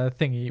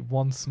thingy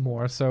once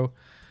more. So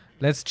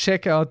let's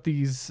check out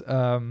these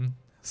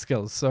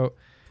skills. So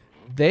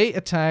they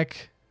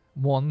attack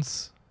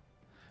once.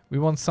 We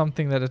want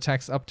something that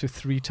attacks up to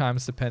 3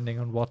 times depending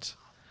on what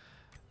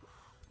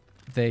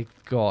they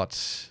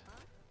got.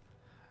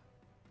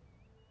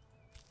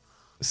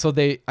 So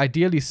they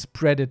ideally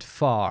spread it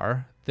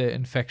far, the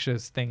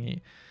infectious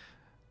thingy.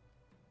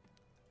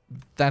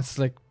 That's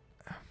like...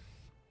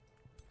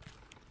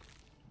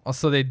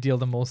 Also they deal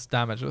the most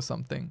damage or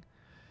something.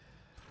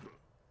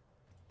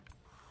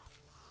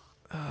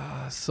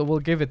 So we'll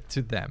give it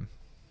to them.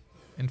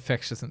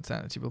 Infectious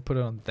insanity, we'll put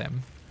it on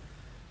them.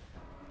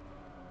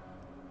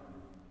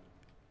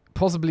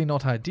 Possibly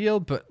not ideal,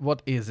 but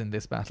what is in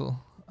this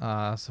battle?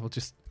 So we'll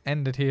just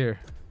end it here.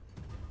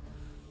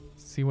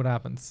 See what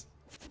happens.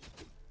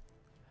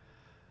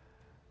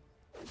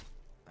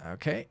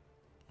 Okay.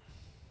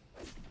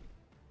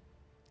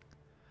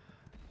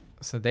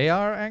 So they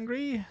are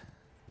angry,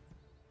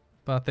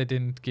 but they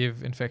didn't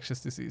give infectious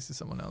disease to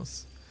someone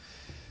else.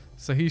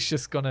 So he's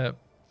just gonna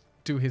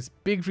do his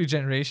big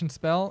regeneration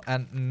spell,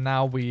 and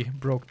now we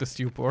broke the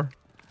stupor.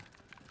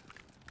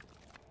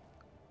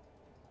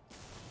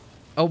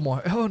 Oh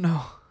my, oh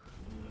no.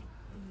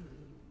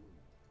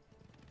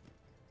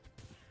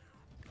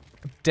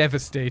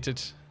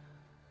 Devastated.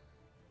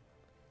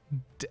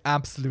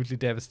 Absolutely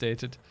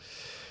devastated.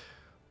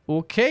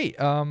 Okay,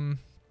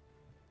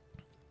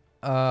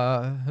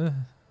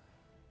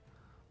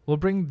 we'll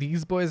bring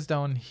these boys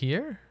down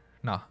here.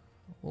 Nah,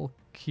 we'll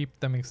keep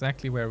them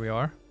exactly where we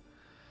are.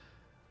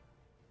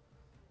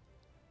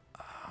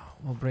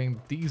 We'll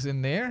bring these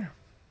in there,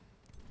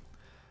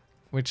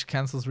 which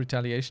cancels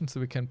retaliation, so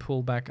we can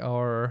pull back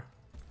our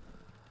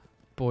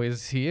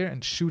boys here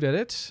and shoot at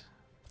it.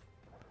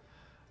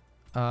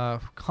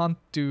 Can't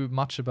do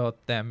much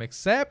about them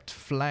except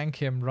flank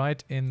him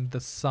right in the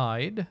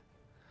side.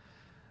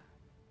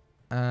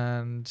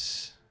 And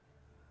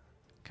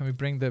can we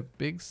bring the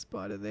big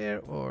spider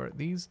there, or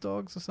these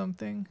dogs or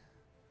something?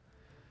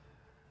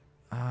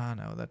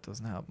 No, that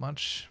doesn't help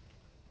much.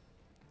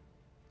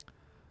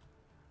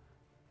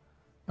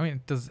 I mean,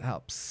 it does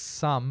help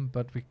some,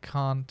 but we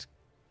can't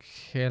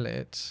kill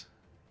it.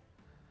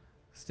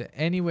 Is there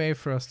any way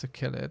for us to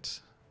kill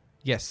it?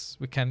 Yes,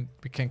 we can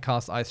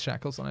cast ice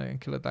shackles on it and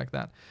kill it like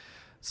that.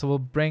 So we'll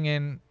bring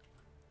in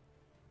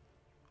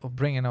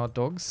our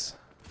dogs.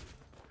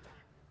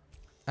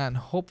 And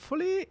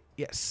hopefully,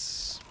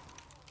 yes.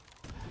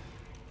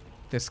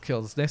 This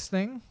kills this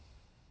thing.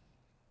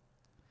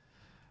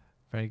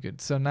 Very good.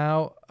 So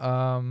now,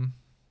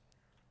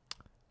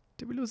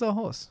 did we lose our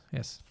horse?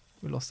 Yes,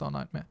 we lost our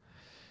nightmare.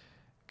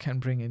 Can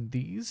bring in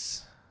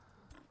these.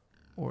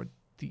 Or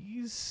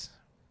these.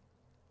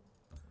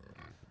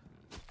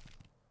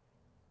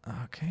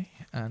 Okay,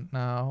 and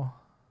now...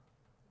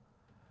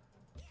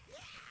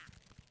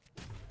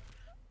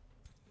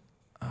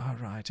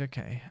 Alright,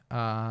 okay.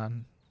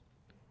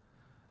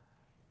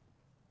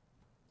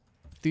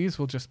 These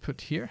we'll just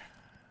put here.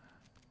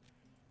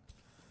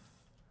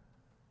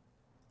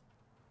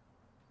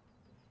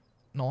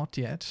 Not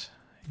yet.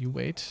 You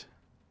wait.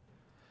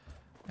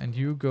 And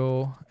you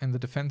go in the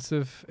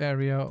defensive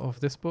area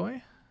of this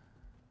boy.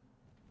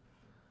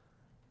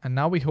 And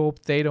now we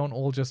hope they don't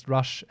all just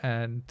rush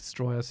and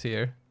destroy us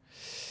here.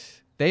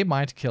 They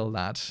might kill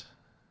that.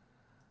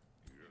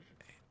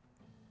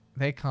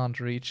 They can't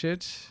reach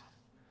it.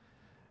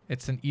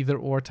 It's an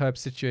either-or type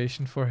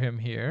situation for him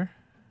here.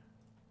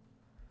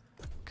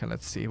 Okay,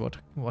 let's see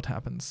what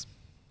happens.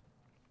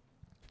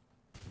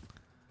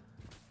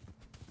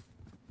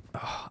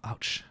 Oh,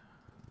 ouch.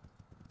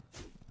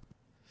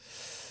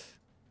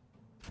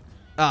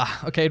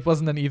 Ah, okay, it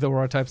wasn't an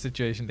either-or type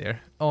situation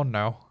there. Oh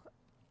no.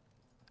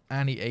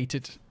 And he ate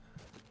it.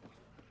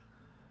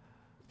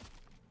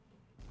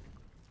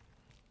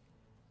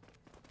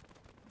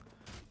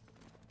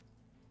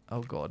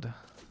 Oh god.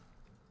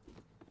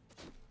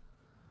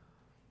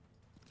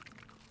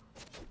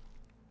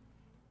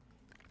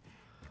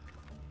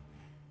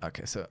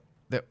 Okay, so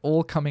they're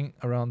all coming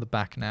around the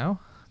back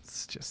now.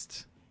 It's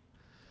just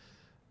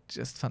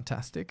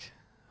fantastic.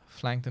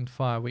 Flanked and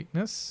fire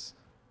weakness.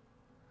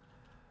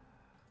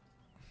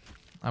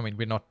 I mean,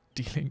 we're not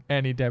dealing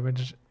any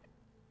damage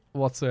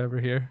whatsoever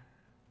here.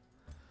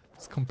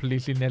 It's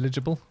completely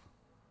negligible.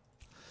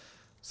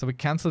 So we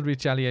cancelled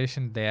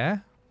retaliation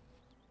there.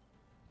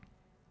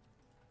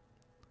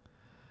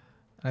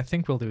 I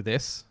think we'll do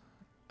this.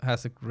 It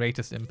has the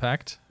greatest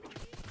impact.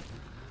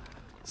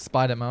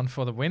 Spider Mount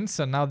for the win.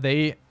 So now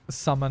they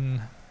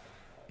summon...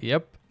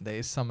 Yep,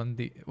 they summon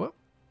the... What?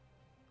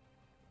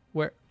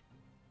 Where?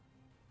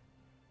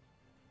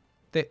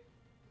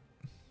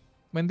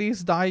 When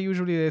these die,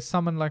 usually they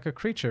summon like a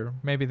creature.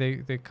 Maybe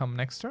they come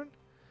next turn.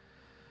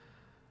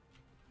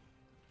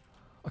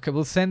 Okay,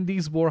 we'll send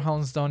these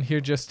Warhounds down here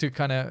just to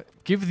kind of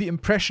give the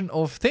impression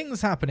of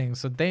things happening.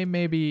 So they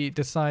maybe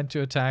decide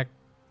to attack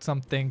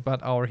something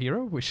but our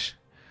hero, which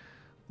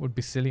would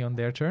be silly on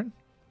their turn.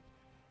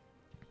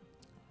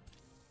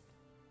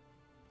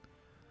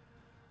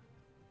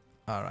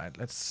 Alright,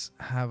 let's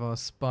have our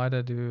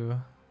spider do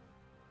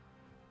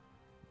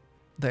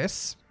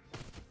this.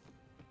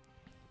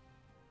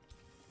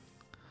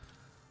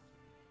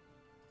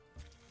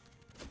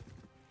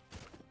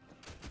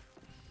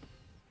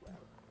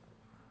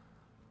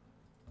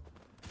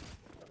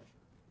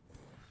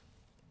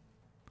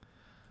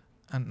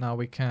 And now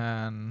we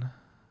can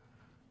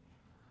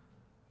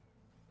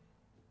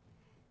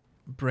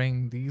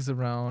bring these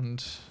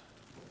around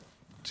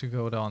to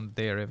go down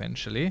there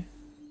eventually.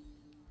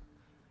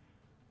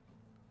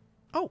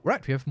 Oh,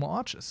 right, we have more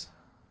archers.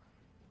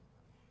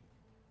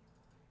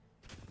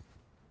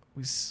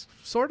 We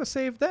sort of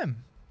saved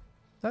them.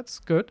 That's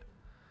good.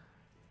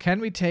 Can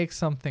we take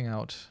something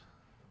out?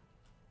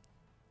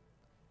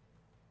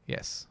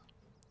 Yes.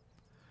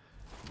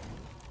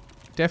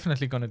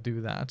 Definitely gonna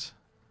do that.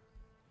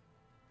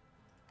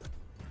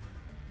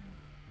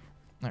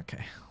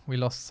 Okay, we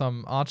lost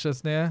some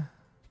archers there.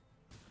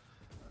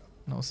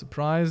 No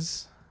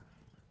surprise.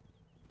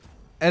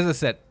 As I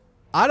said,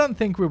 I don't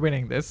think we're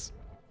winning this.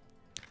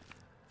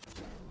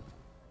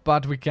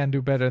 But we can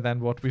do better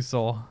than what we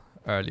saw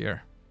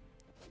earlier.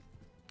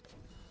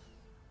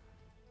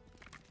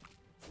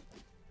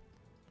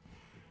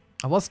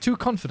 I was too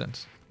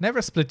confident.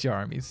 Never split your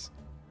armies.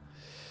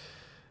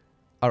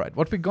 Alright,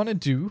 what we're gonna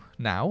do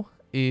now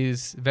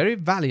is very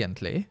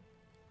valiantly,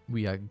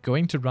 we are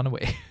going to run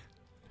away.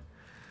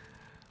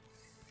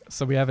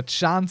 So we have a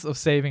chance of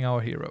saving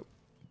our hero,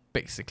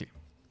 basically.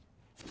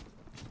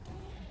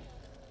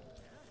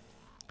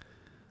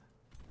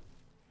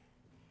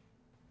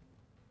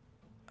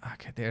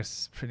 Okay,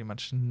 there's pretty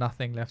much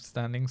nothing left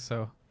standing,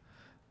 so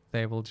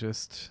they will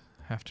just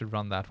have to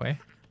run that way.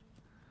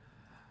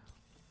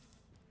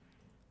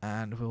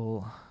 And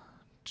we'll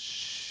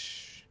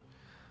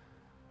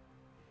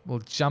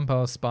jump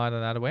our spider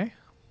that way.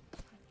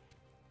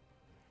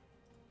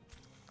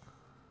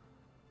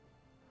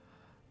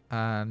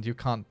 And you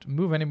can't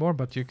move anymore,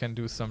 but you can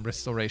do some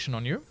restoration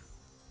on you.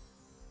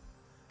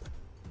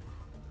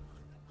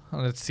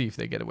 Let's see if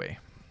they get away.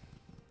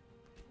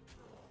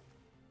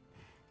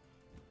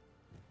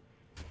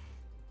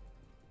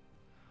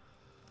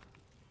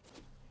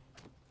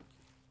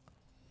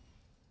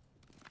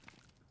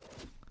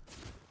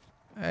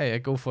 Hey, I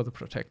go for the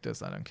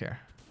protectors, I don't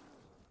care.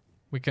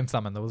 We can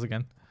summon those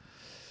again.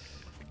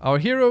 Our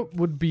hero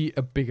would be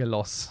a bigger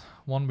loss.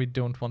 One we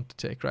don't want to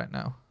take right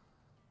now.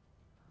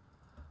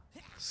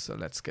 So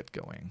let's get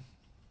going.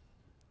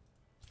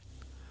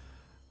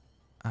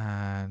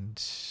 And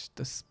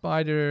the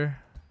spider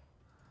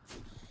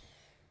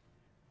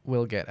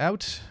will get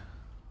out.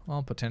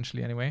 Well,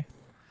 potentially anyway.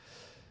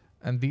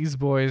 And these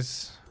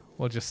boys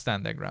will just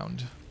stand their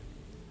ground.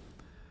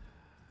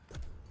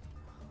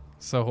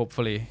 So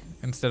hopefully,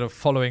 instead of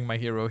following my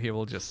hero, he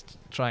will just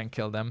try and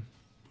kill them.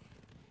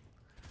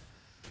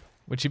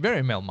 Which he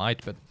very well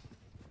might, but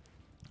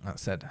as I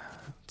said,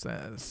 it's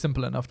a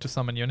simple enough to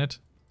summon unit.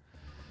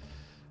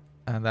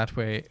 And that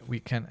way we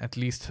can at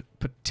least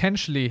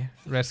potentially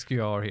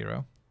rescue our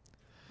hero.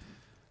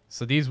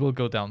 So these will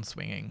go down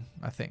swinging,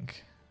 I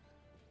think.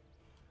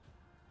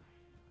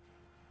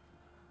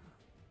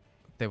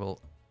 They will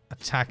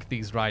attack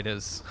these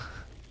riders.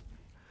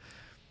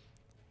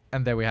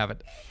 And there we have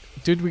it.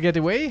 Did we get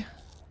away?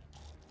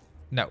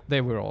 No,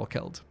 they were all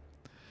killed.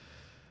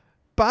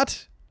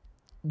 But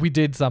we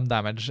did some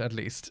damage at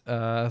least.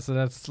 So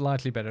that's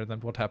slightly better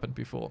than what happened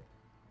before.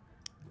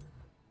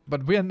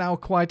 But we are now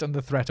quite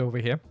under threat over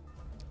here.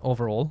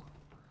 Overall.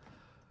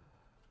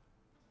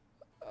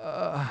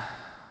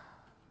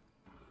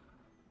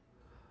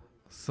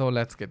 So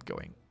let's get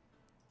going.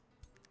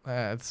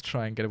 Let's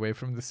try and get away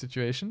from this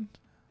situation.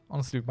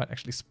 Honestly, we might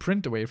actually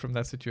sprint away from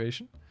that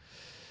situation.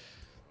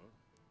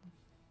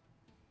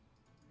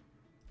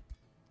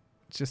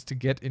 Just to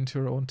get into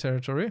our own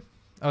territory.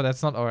 Oh,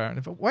 that's not our...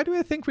 Why do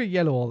I think we're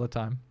yellow all the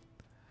time?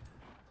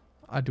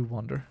 I do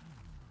wonder.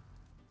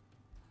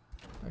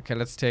 Okay,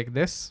 let's take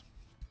this.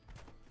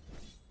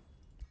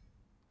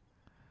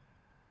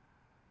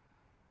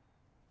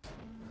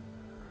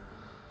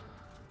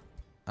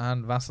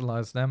 And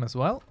vassalize them as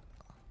well.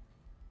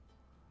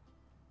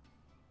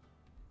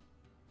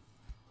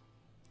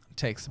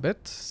 Takes a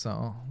bit,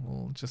 so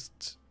we'll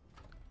just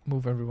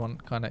move everyone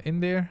kind of in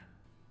there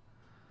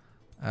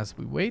as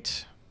we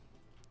wait.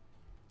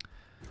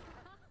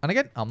 And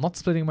again, I'm not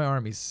splitting my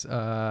armies.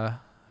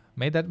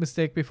 Made that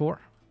mistake before.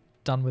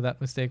 Done with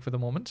that mistake for the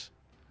moment.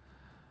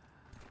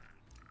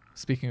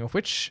 Speaking of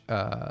which,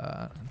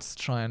 let's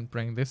try and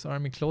bring this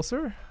army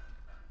closer.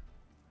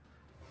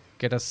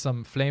 Get us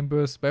some flame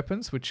burst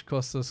weapons, which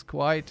cost us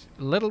quite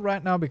little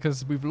right now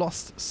because we've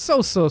lost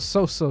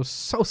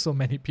so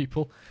many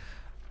people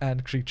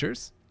and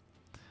creatures.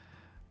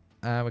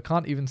 We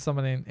can't even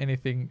summon in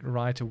anything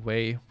right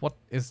away. What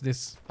is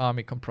this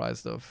army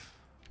comprised of?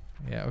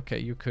 Yeah, okay,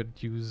 you could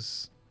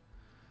use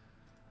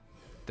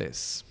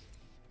this.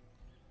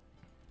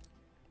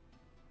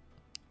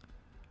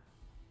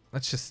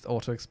 Let's just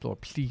auto-explore,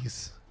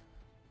 please.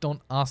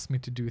 Don't ask me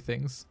to do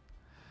things.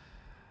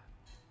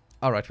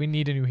 Alright, we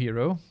need a new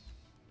hero.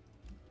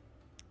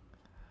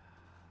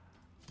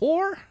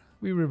 Or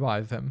we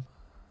revive him.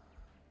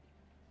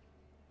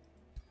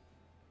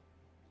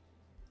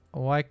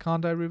 Why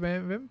can't I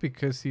revive him?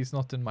 Because he's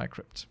not in my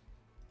crypt.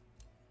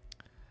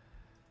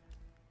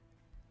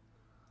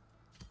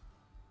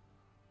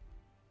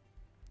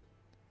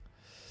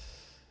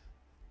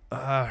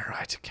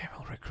 Right, okay,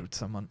 we'll recruit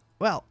someone.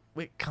 Well,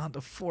 we can't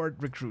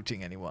afford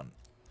recruiting anyone.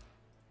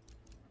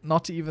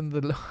 Not even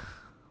the...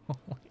 Oh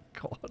my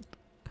god.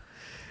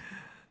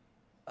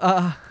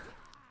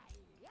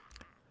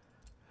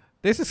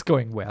 This is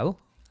going well.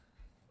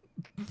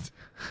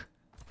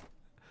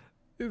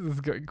 This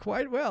is going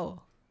quite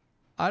well.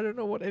 I don't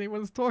know what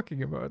anyone's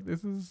talking about.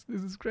 This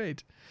is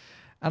great.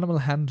 Animal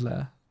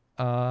handler.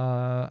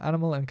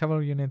 Animal and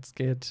cavalry units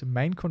get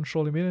main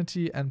control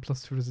immunity and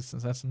 +2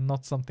 resistance. That's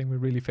not something we're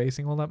really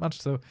facing all that much.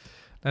 So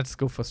let's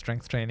go for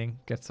strength training.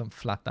 Get some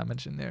flat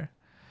damage in there.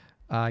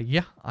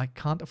 Yeah, I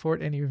can't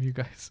afford any of you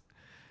guys.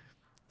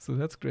 So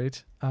that's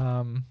great.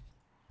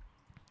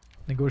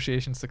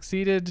 Negotiation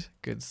succeeded.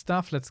 Good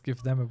stuff. Let's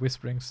give them a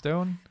Whispering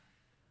Stone.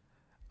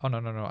 Oh, no,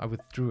 no, no. I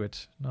withdrew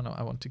it. No, no.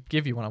 I want to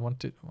give you one. I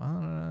want to...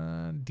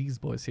 these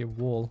boys here.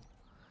 Wall.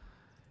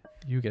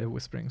 You get a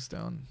Whispering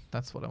Stone.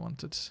 That's what I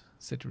wanted.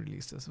 City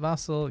released as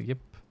vassal. Yep.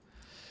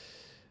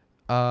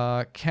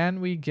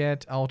 Can we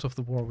get out of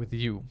the war with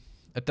you?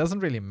 It doesn't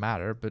really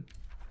matter, but...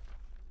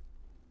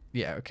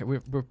 Yeah, okay.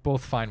 We're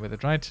both fine with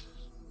it, right?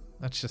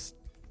 That's just...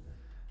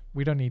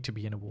 We don't need to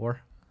be in a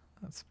war.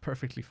 That's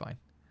perfectly fine.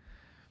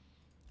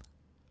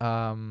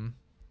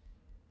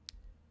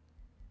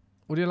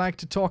 Would you like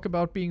to talk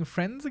about being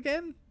friends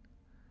again?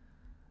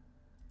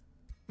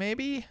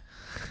 Maybe?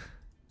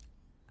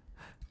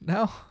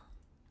 No?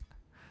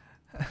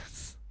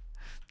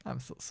 I'm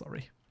so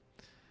sorry.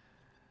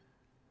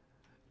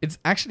 It's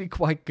actually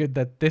quite good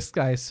that this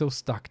guy is so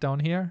stuck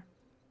down here.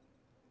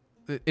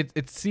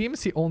 It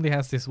seems he only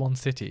has this one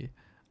city.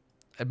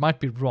 It might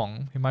be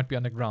wrong. He might be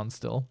underground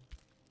still.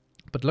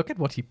 But look at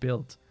what he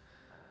built.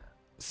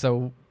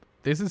 So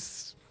this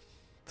is...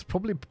 It's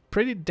probably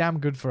pretty damn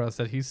good for us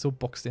that he's so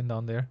boxed in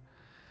down there.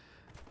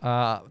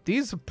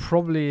 These are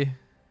probably...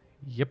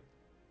 Yep.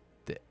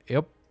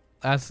 Yep.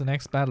 That's the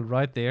next battle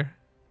right there.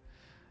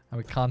 And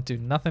we can't do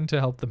nothing to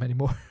help them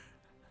anymore.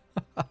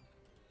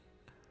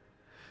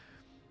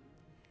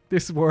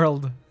 This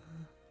world.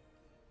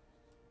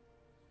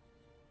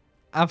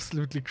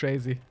 Absolutely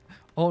crazy.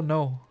 Oh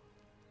no.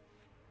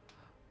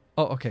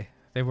 Oh, okay.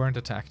 They weren't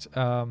attacked.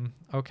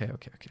 Okay.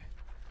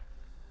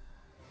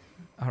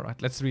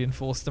 Alright, let's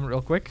reinforce them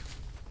real quick.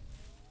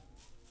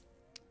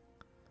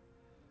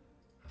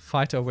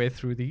 Fight our way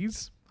through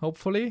these,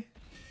 hopefully.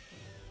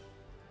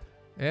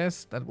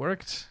 Yes, that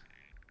worked.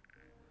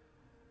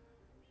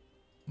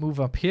 Move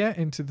up here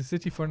into the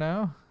city for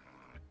now.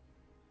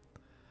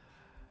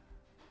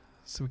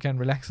 So we can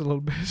relax a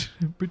little bit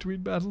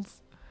between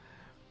battles.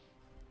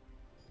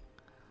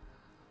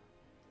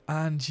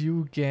 And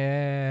you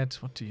get...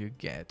 What do you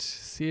get?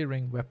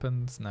 Searing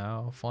weapons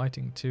now.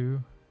 Fighting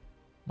 2.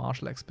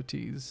 Martial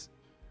expertise.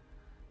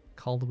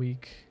 Cold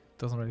weak.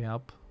 Doesn't really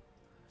help.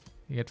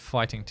 You get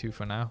fighting 2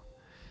 for now.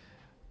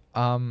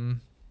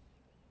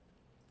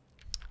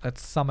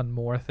 Let's summon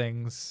more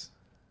things.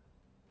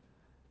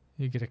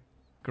 You get a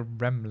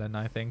gremlin,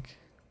 I think.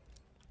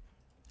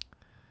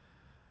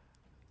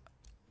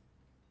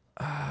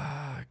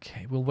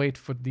 Okay, we'll wait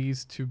for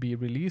these to be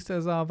released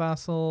as our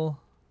vassal.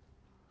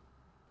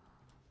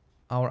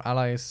 Our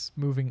ally is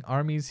moving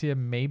armies here.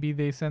 Maybe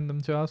they send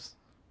them to us.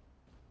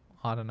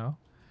 I don't know.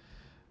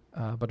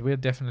 But we're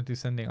definitely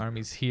sending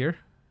armies here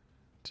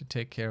to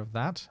take care of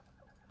that.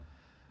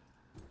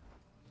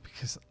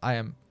 Because I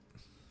am...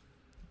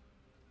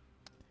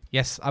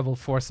 Yes, I will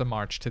force a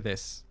march to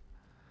this.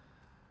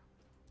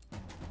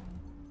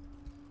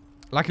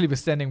 Luckily, we're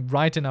standing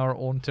right in our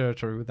own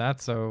territory with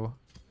that, so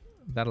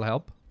that'll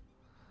help.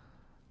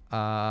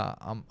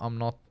 I'm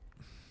not...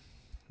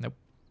 Nope.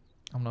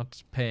 I'm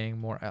not paying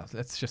more.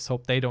 Let's just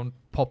hope they don't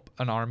pop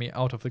an army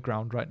out of the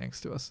ground right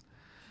next to us.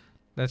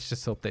 Let's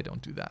just hope they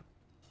don't do that.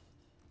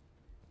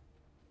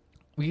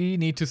 We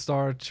need to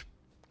start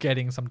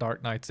getting some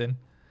Dark Knights in.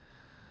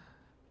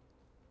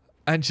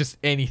 And just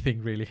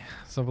anything, really.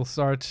 So we'll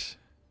start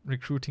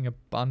recruiting a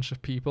bunch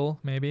of people,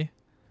 maybe.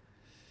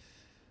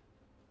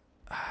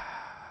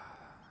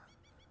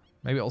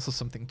 Maybe also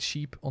something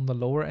cheap on the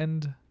lower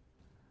end.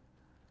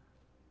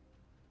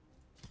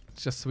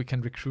 Just so we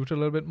can recruit a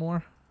little bit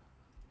more.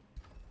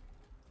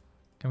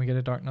 Can we get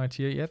a Dark Knight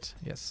here yet?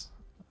 Yes.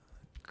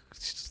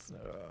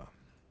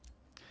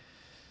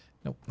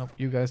 Nope, nope.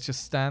 You guys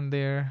just stand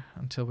there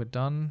until we're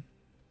done.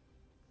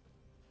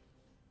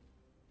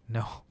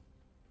 No.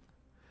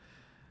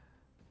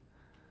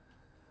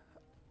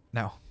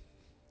 No.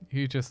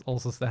 You just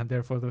also stand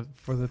there for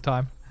the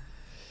time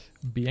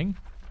being.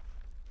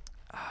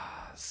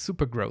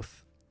 Super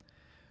growth.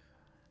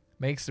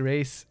 Makes the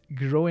race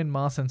grow in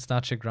mass and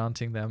stature,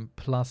 granting them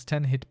plus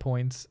 10 hit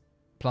points,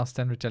 plus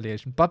 10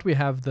 retaliation. But we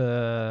have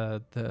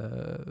the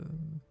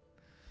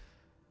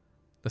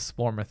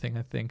swarmer thing,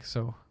 I think,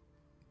 so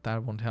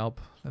that won't help.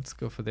 Let's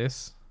go for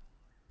this,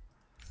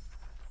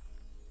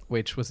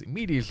 which was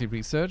immediately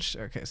researched.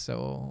 Okay,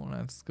 so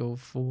let's go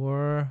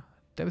for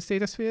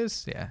Devastator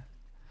Spheres. Yeah.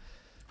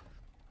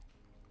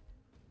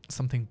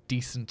 Something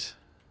decent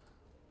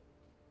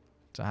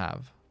to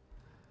have.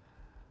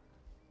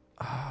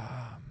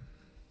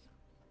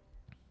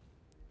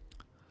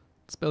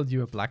 Let's build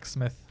you a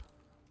blacksmith.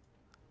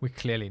 We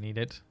clearly need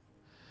it.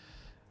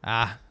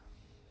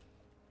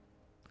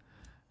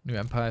 New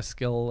Empire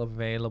skill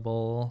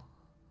available.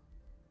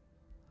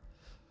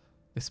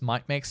 This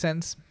might make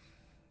sense.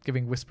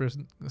 Giving Whisper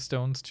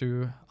Stones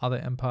to other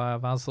Empire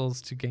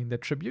vassals to gain their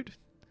tribute.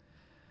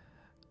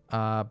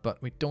 But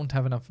we don't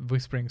have enough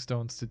Whispering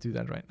Stones to do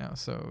that right now,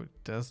 so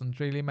it doesn't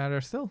really matter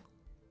still.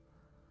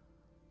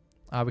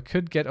 We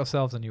could get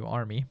ourselves a new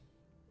army.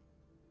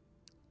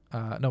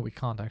 No, we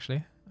can't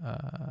actually.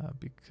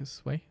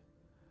 Because, wait.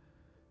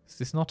 Is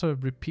this not a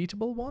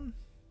repeatable one?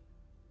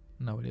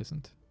 No, it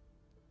isn't.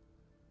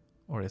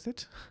 Or is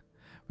it?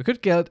 We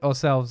could get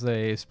ourselves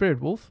a Spirit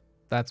Wolf.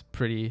 That's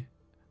pretty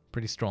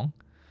strong.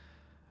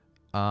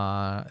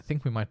 I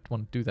think we might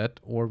want to do that.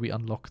 Or we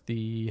unlock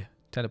the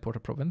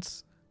Teleporter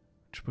Province,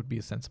 which would be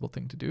a sensible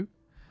thing to do.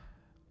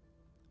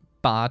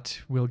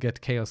 But we'll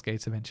get Chaos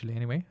Gates eventually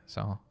anyway,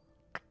 so...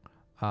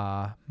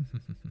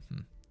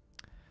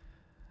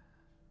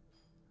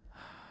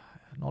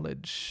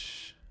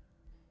 knowledge.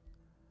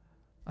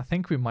 I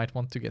think we might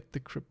want to get the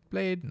Crypt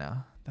Blade.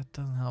 No, that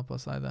doesn't help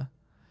us either.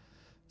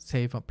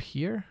 Save up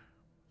here.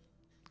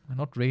 We're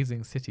not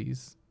raising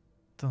cities.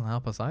 Doesn't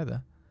help us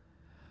either.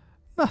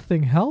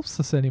 Nothing helps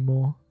us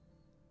anymore.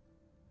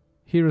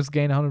 Heroes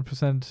gain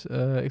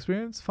 100%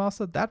 experience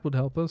faster. That would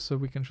help us, so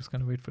we can just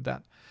kind of wait for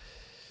that.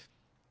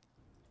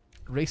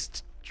 Race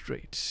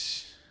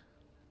straight.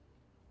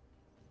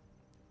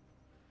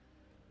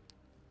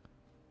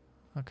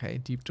 Okay,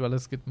 Deep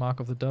Dwellers get Mark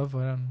of the Dove.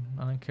 I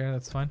don't care.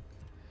 That's fine.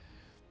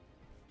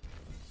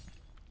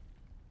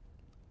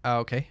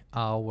 Okay,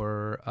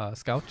 our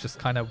scout just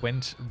kind of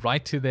went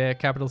right to their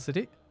capital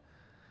city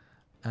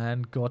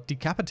and got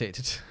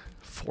decapitated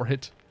for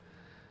it.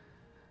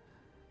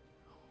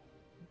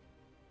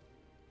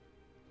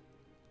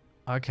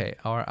 Okay,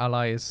 our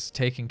ally is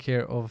taking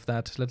care of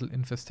that little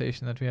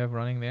infestation that we have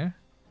running there.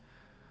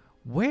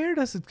 Where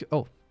does it go?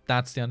 Oh,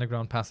 that's the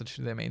underground passage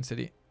to their main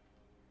city.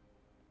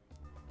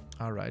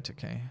 Alright,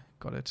 okay.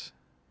 Got it.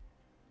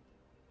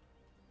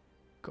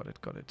 Got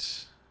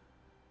it.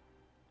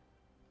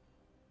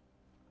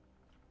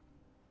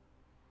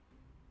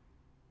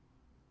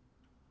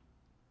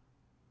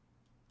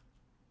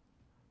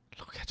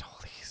 Look at all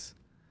these.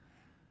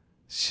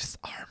 It's just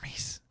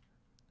armies.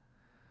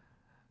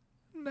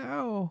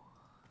 No.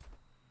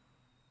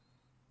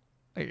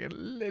 I can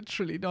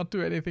literally not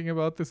do anything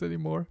about this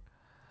anymore.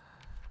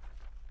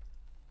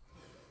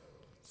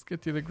 Let's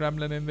get you the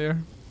gremlin in there.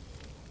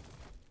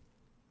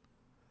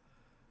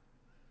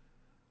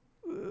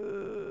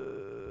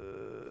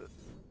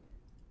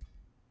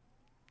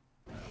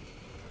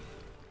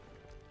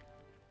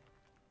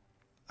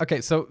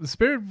 Okay, so the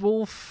Spirit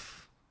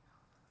Wolf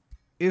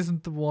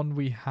isn't the one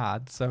we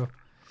had, so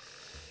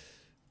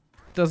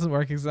doesn't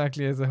work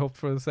exactly as I hoped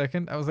for a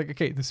second. I was like,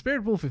 okay, the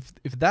Spirit Wolf,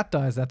 if that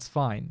dies, that's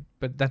fine,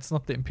 but that's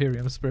not the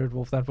Imperium Spirit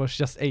Wolf. That was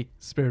just a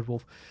Spirit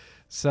Wolf.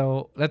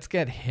 So let's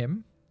get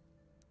him,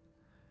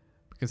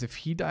 because if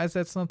he dies,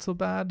 that's not so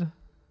bad.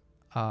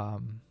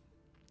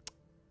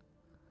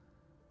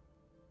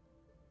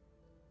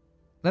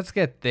 Let's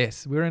get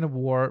this. We're in a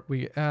war.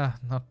 We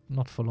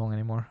not for long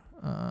anymore.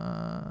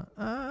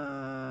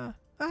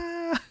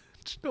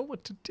 Don't know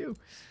what to do.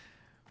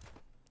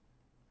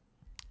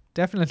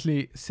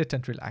 Definitely sit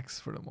and relax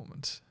for a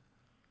moment.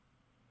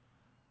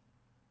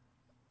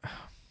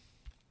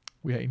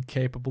 We are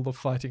incapable of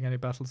fighting any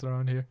battles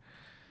around here.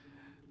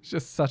 It's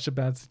just such a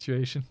bad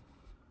situation.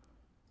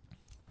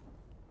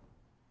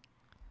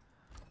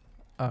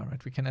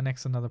 Alright, we can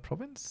annex another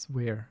province.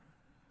 Where?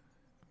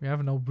 We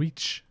have no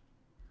reach.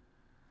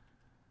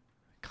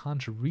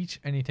 Can't reach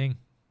anything.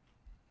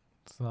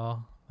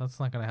 So that's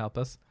not going to help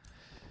us.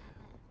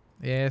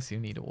 Yes, you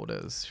need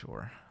orders,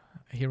 sure.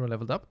 Hero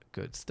leveled up,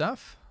 good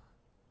stuff.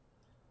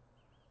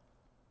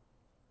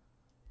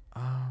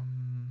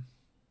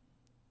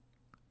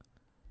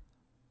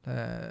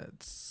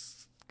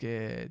 Let's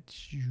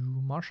get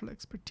you martial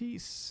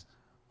expertise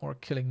or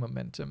killing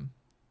momentum.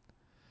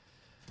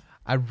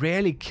 I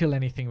rarely kill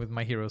anything with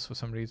my heroes for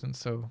some reason,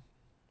 so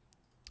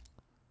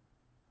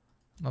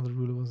another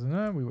ruler was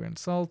we were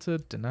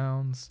insulted,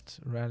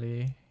 denounced,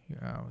 rally.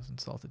 Yeah, I was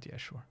insulted, yeah,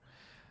 sure.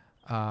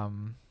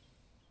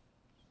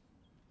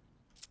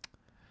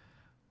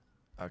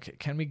 Okay,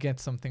 can we get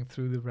something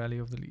through the Rally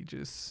of the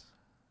Lieges?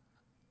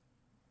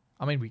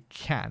 I mean, we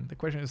can. The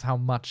question is how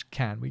much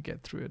can we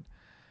get through it?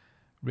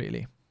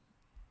 really.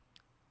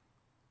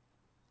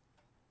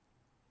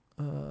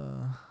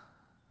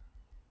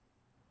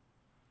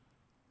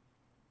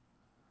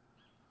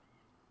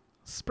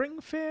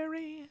 Spring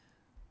Fairy,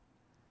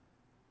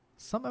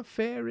 Summer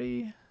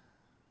Fairy,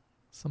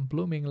 some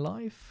Blooming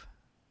Life.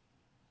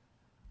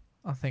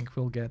 I think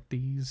we'll get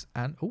these,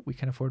 and oh, we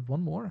can afford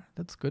one more.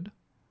 That's good.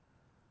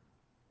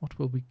 What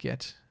will we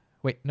get?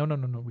 Wait, no.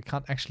 We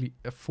can't actually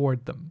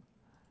afford them.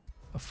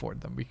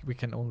 We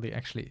can only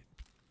actually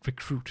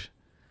recruit,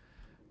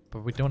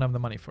 but we don't have the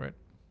money for it.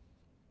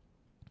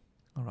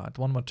 All right,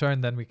 one more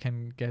turn, then we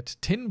can get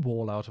Tin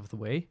Wall out of the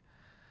way.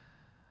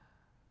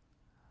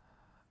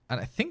 And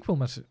I think we'll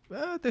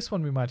this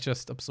one we might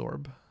just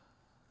absorb.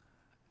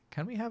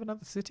 Can we have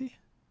another city?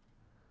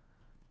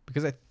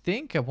 Because I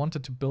think I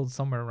wanted to build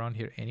somewhere around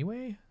here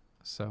anyway.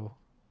 So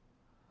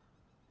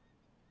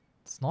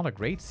it's not a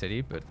great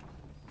city, but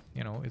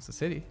you know, it's a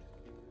city.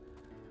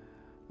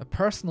 A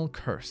personal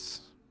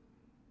curse.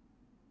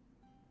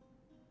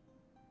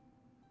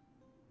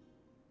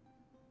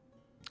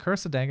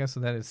 Curse a dagger so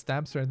that it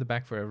stabs her in the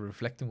back forever,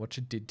 reflecting what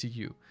she did to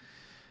you.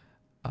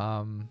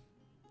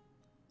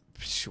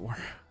 Sure.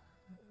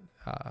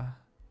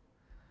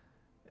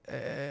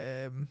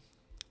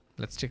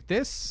 Let's check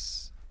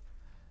this.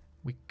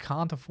 We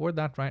can't afford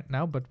that right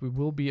now, but we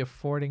will be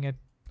affording it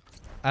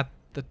at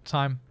the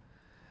time.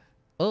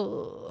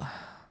 Oh.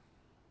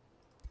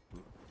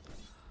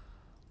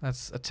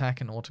 Let's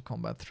attack and auto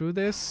combat through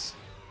this.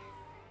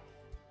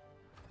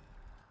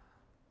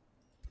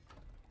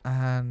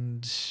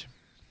 And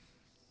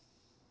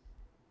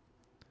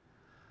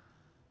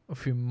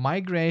if we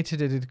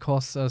migrated it, it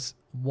costs us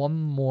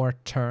one more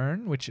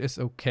turn, which is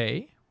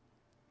okay.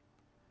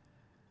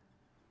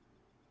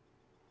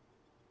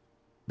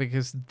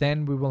 Because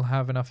then we will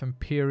have enough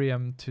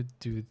Imperium to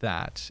do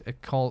that.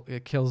 It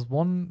kills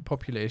one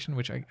population,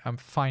 which I'm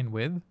fine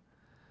with.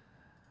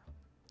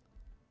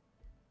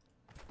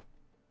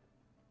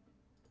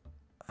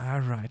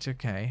 Alright,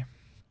 okay.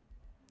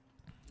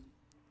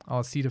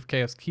 Our Seat of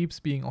Chaos keeps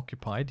being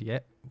occupied, yeah.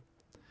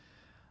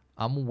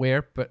 I'm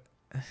aware, but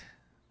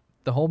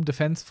the home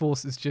defense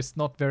force is just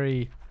not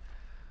very...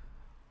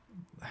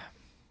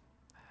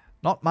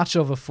 Not much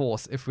of a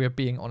force, if we're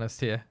being honest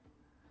here.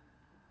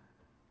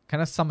 Can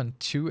I summon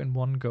 2 in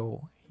one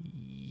go?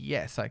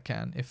 Yes, I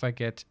can. If I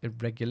get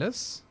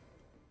Irregulars.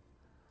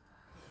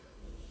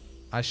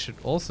 I should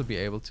also be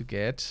able to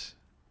get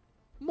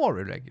more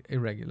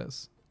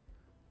Irregulars.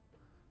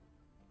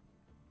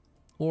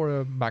 Or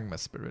a Magma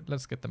Spirit.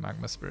 Let's get the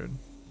Magma Spirit.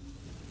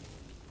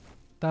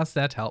 Does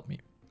that help me?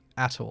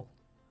 At all?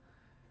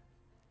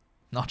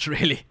 Not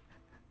really.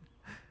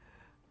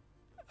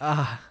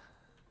 I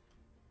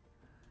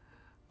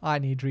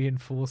need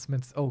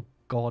reinforcements. Oh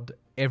god,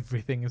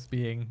 everything is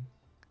being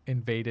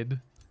invaded.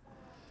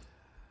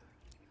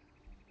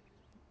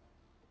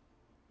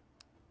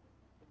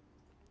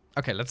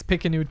 Okay, let's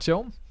pick a new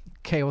tome.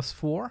 Chaos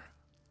 4.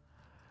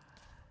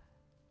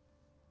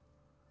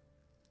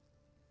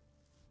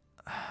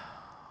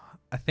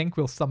 I think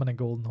we'll summon a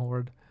Golden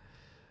Horde.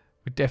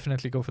 We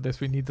definitely go for this.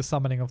 We need the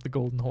summoning of the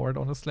Golden Horde,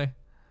 honestly.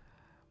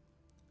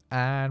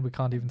 And we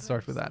can't even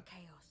start with that.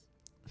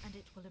 Chaos, and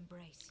it will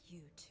embrace you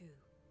too,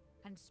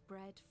 and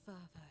spread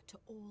fervor to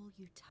all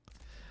you touch.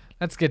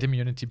 Let's get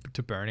immunity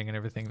to burning and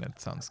everything.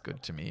 That sounds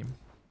good to me.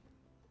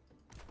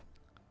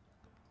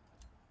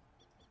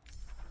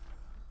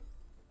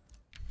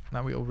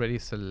 Now we already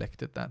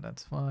selected that.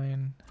 That's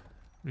fine.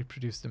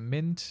 Reproduce the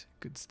mint.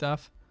 Good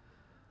stuff.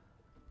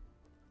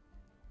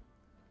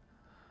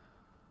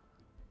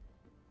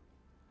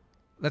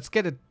 Let's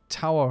get a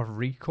Tower of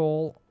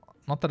Recall.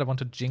 Not that I want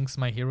to jinx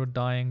my hero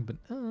dying, but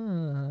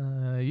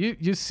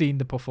you've seen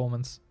the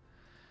performance.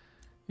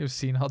 You've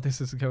seen how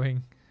this is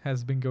going,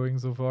 has been going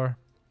so far.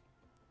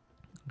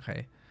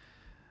 Okay.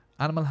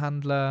 Animal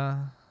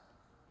Handler.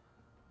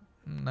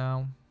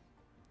 No.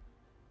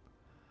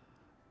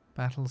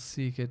 Battle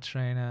Seeker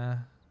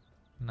Trainer.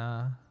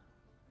 Nah.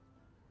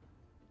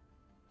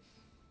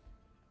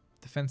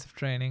 Defensive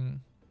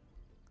Training.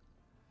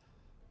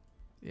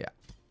 Yeah.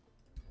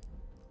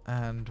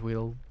 And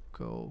we'll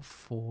go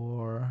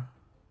for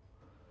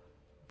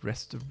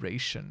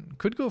Restoration.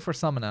 Could go for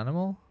Summon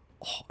Animal.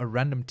 Oh, a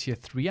random tier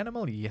 3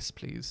 animal? Yes,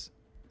 please.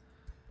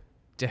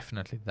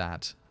 Definitely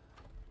that.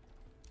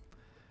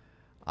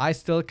 I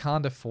still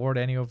can't afford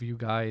any of you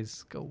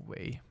guys. Go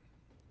away.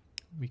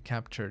 We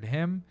captured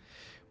him.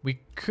 We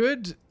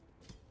could...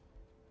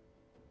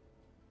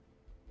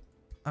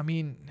 I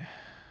mean,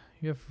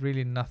 you have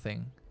really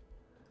nothing.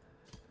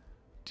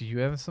 Do you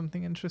have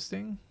something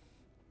interesting?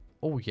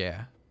 Oh,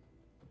 yeah.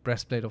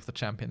 Breastplate of the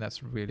Champion.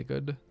 That's really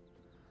good.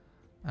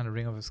 And a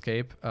Ring of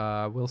Escape.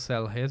 We'll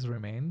sell his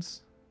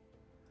remains.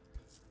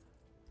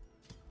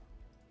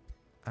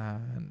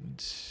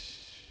 And...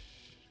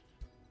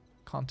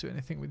 can't do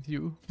anything with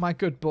you. My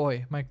good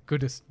boy. My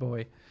goodest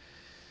boy.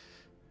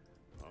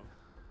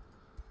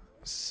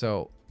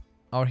 So,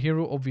 our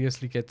hero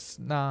obviously gets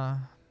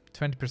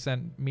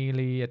 20%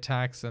 melee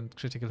attacks and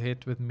critical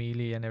hit with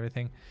melee and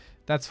everything.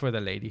 That's for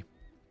the lady.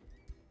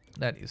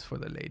 That is for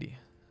the lady.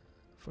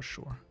 for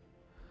sure.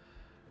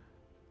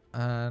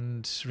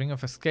 And Ring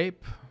of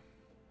Escape.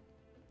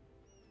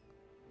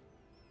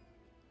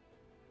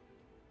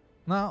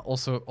 Nah,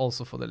 also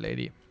for the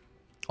lady.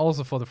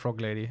 Also for the frog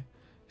lady.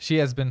 She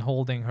has been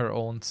holding her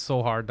own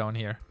so hard down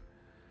here.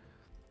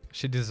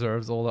 She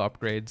deserves all the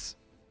upgrades.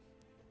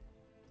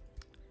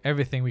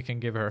 Everything we can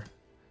give her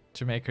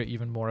to make her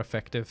even more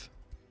effective.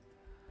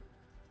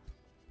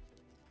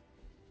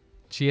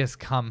 She has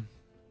come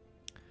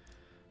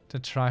to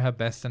try her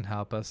best and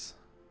help us.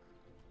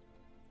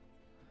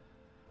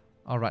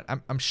 Alright,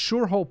 I'm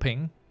sure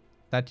hoping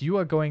that you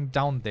are going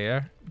down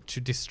there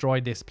to destroy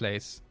this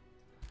place.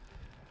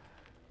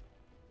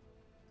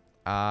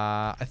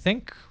 I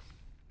think...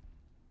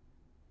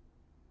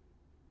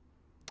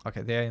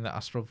 Okay, they're in the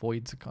astral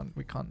void, so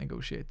we can't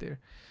negotiate there.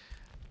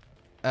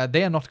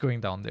 They are not going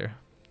down there.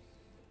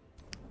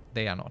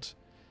 They are not.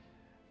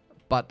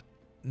 But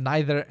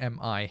neither am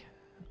I.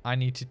 I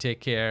need to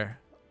take care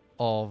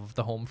of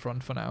the home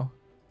front for now.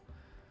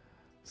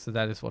 So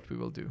that is what we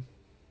will do.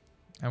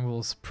 And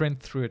we'll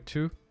sprint through it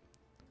too.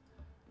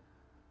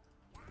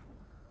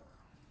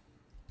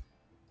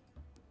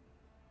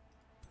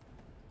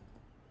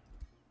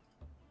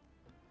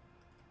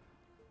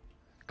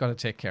 Gotta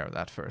take care of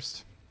that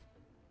first.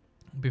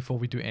 Before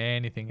we do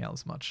anything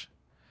else much.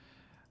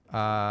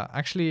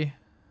 Actually...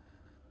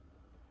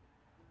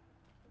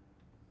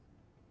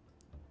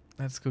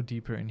 Let's go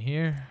deeper in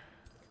here.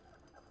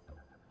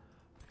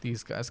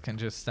 These guys can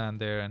just stand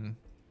there and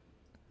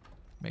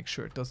make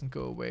sure it doesn't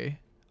go away.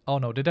 Oh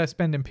no, did I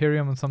spend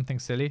Imperium on something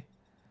silly?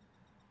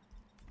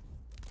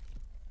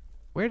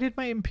 Where did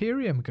my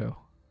Imperium go?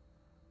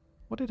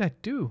 What did I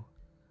do?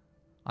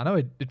 I know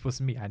it was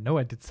me. I know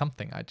I did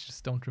something. I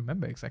just don't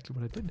remember exactly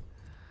what I did.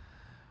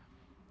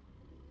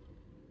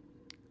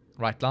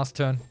 Right, last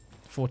turn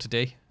for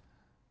today.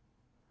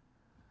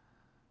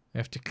 We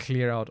have to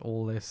clear out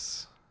all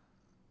this.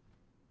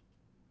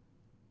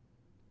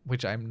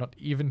 Which I'm not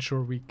even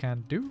sure we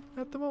can do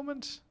at the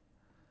moment.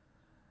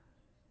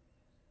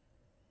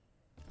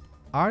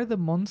 Are the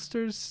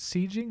monsters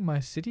sieging my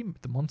city?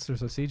 The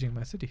monsters are sieging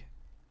my city.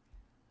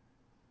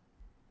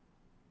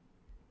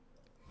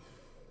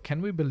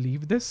 Can we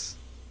believe this?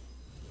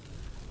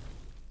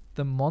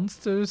 The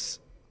monsters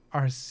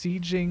are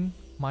sieging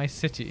my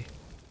city.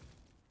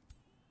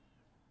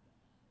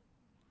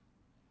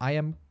 I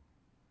am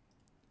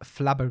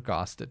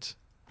flabbergasted.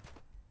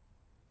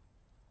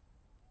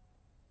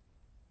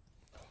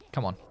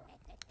 Come on.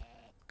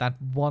 That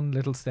one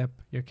little step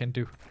you can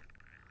do.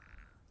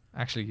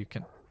 Actually, you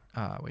can...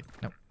 wait,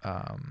 no.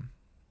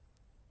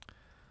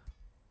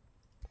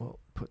 We'll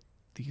put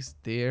these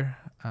there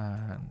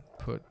and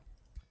put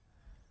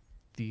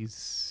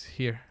these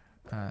here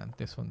and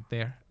this one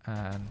there.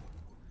 And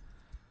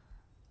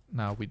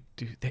now we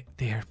do...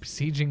 They are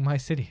besieging my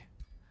city.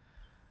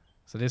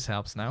 So this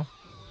helps now.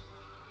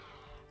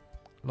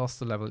 Lost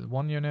the level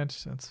 1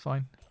 unit. That's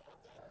fine.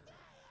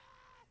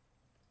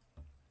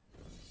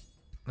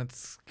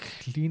 Let's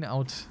clean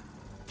out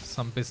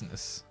some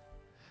business.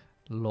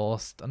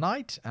 Lost a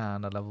knight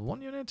and a level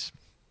 1 unit.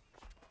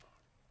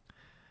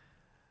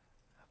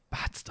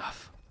 Bad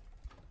stuff.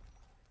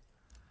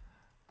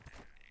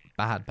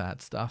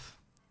 Bad stuff.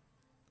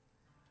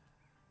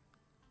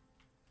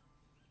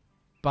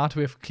 But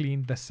we've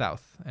cleaned the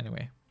south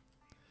anyway.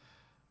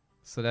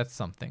 So that's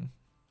something.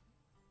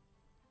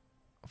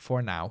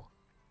 For now.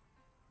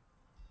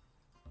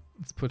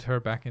 Let's put her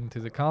back into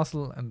the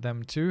castle and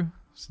them too.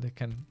 So they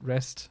can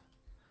rest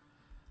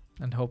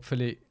and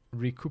hopefully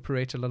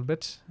recuperate a little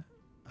bit.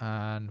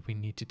 And we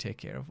need to take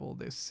care of all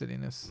this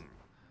silliness.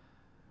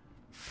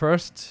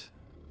 First,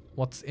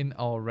 what's in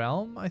our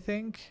realm, I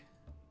think.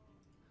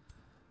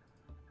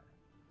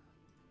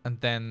 And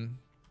then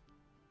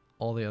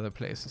all the other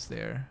places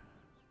there.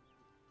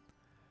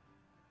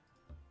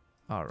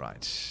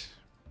 Alright.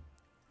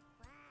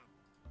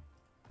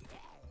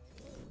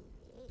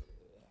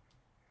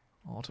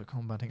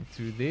 Auto-combating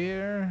through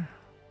there.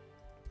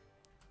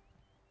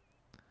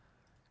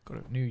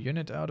 Got a new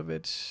unit out of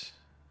it.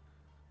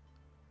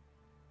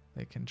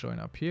 They can join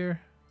up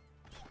here.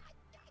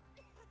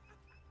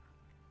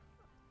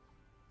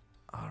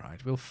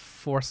 Alright, we'll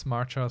force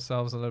march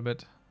ourselves a little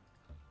bit.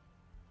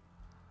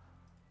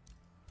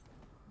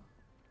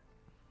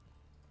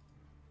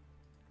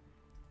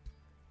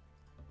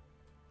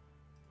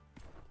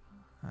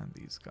 And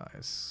these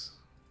guys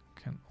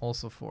can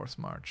also force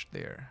march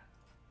there.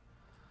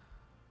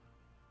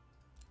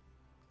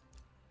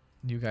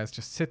 You guys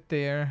just sit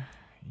there.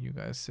 You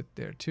guys sit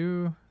there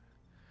too.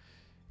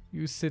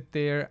 You sit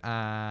there,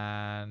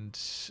 and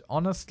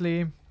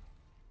honestly,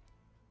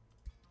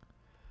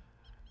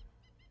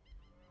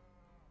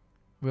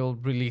 we'll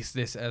release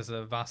this as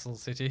a vassal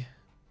city.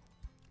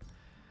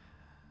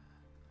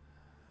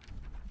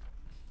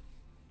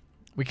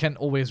 We can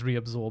always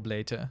reabsorb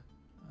later,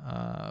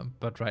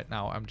 but right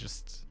now I'm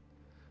just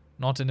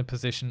not in a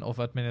position of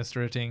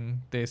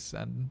administrating this,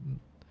 and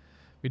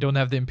we don't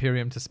have the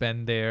Imperium to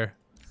spend there.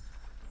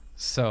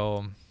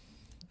 So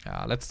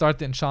let's start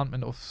the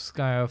enchantment of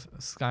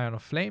Scion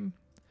of Flame.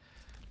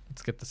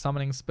 Let's get the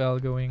summoning spell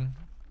going.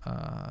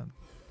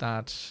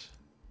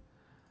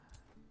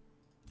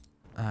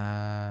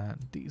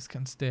 These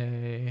can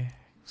stay.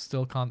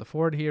 Still can't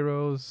afford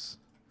heroes.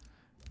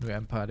 New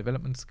Empire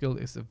development skill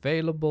is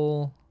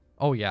available.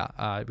 Oh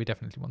yeah, we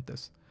definitely want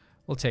this.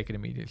 We'll take it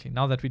immediately.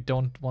 Now that we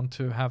don't want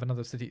to have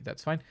another city,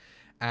 that's fine.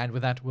 And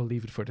with that, we'll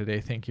leave it for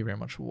today. Thank you very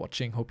much for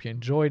watching. Hope you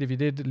enjoyed. If you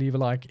did, leave a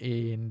like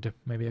and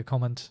maybe a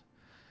comment.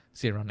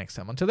 See you around next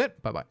time. Until then,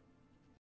 bye-bye.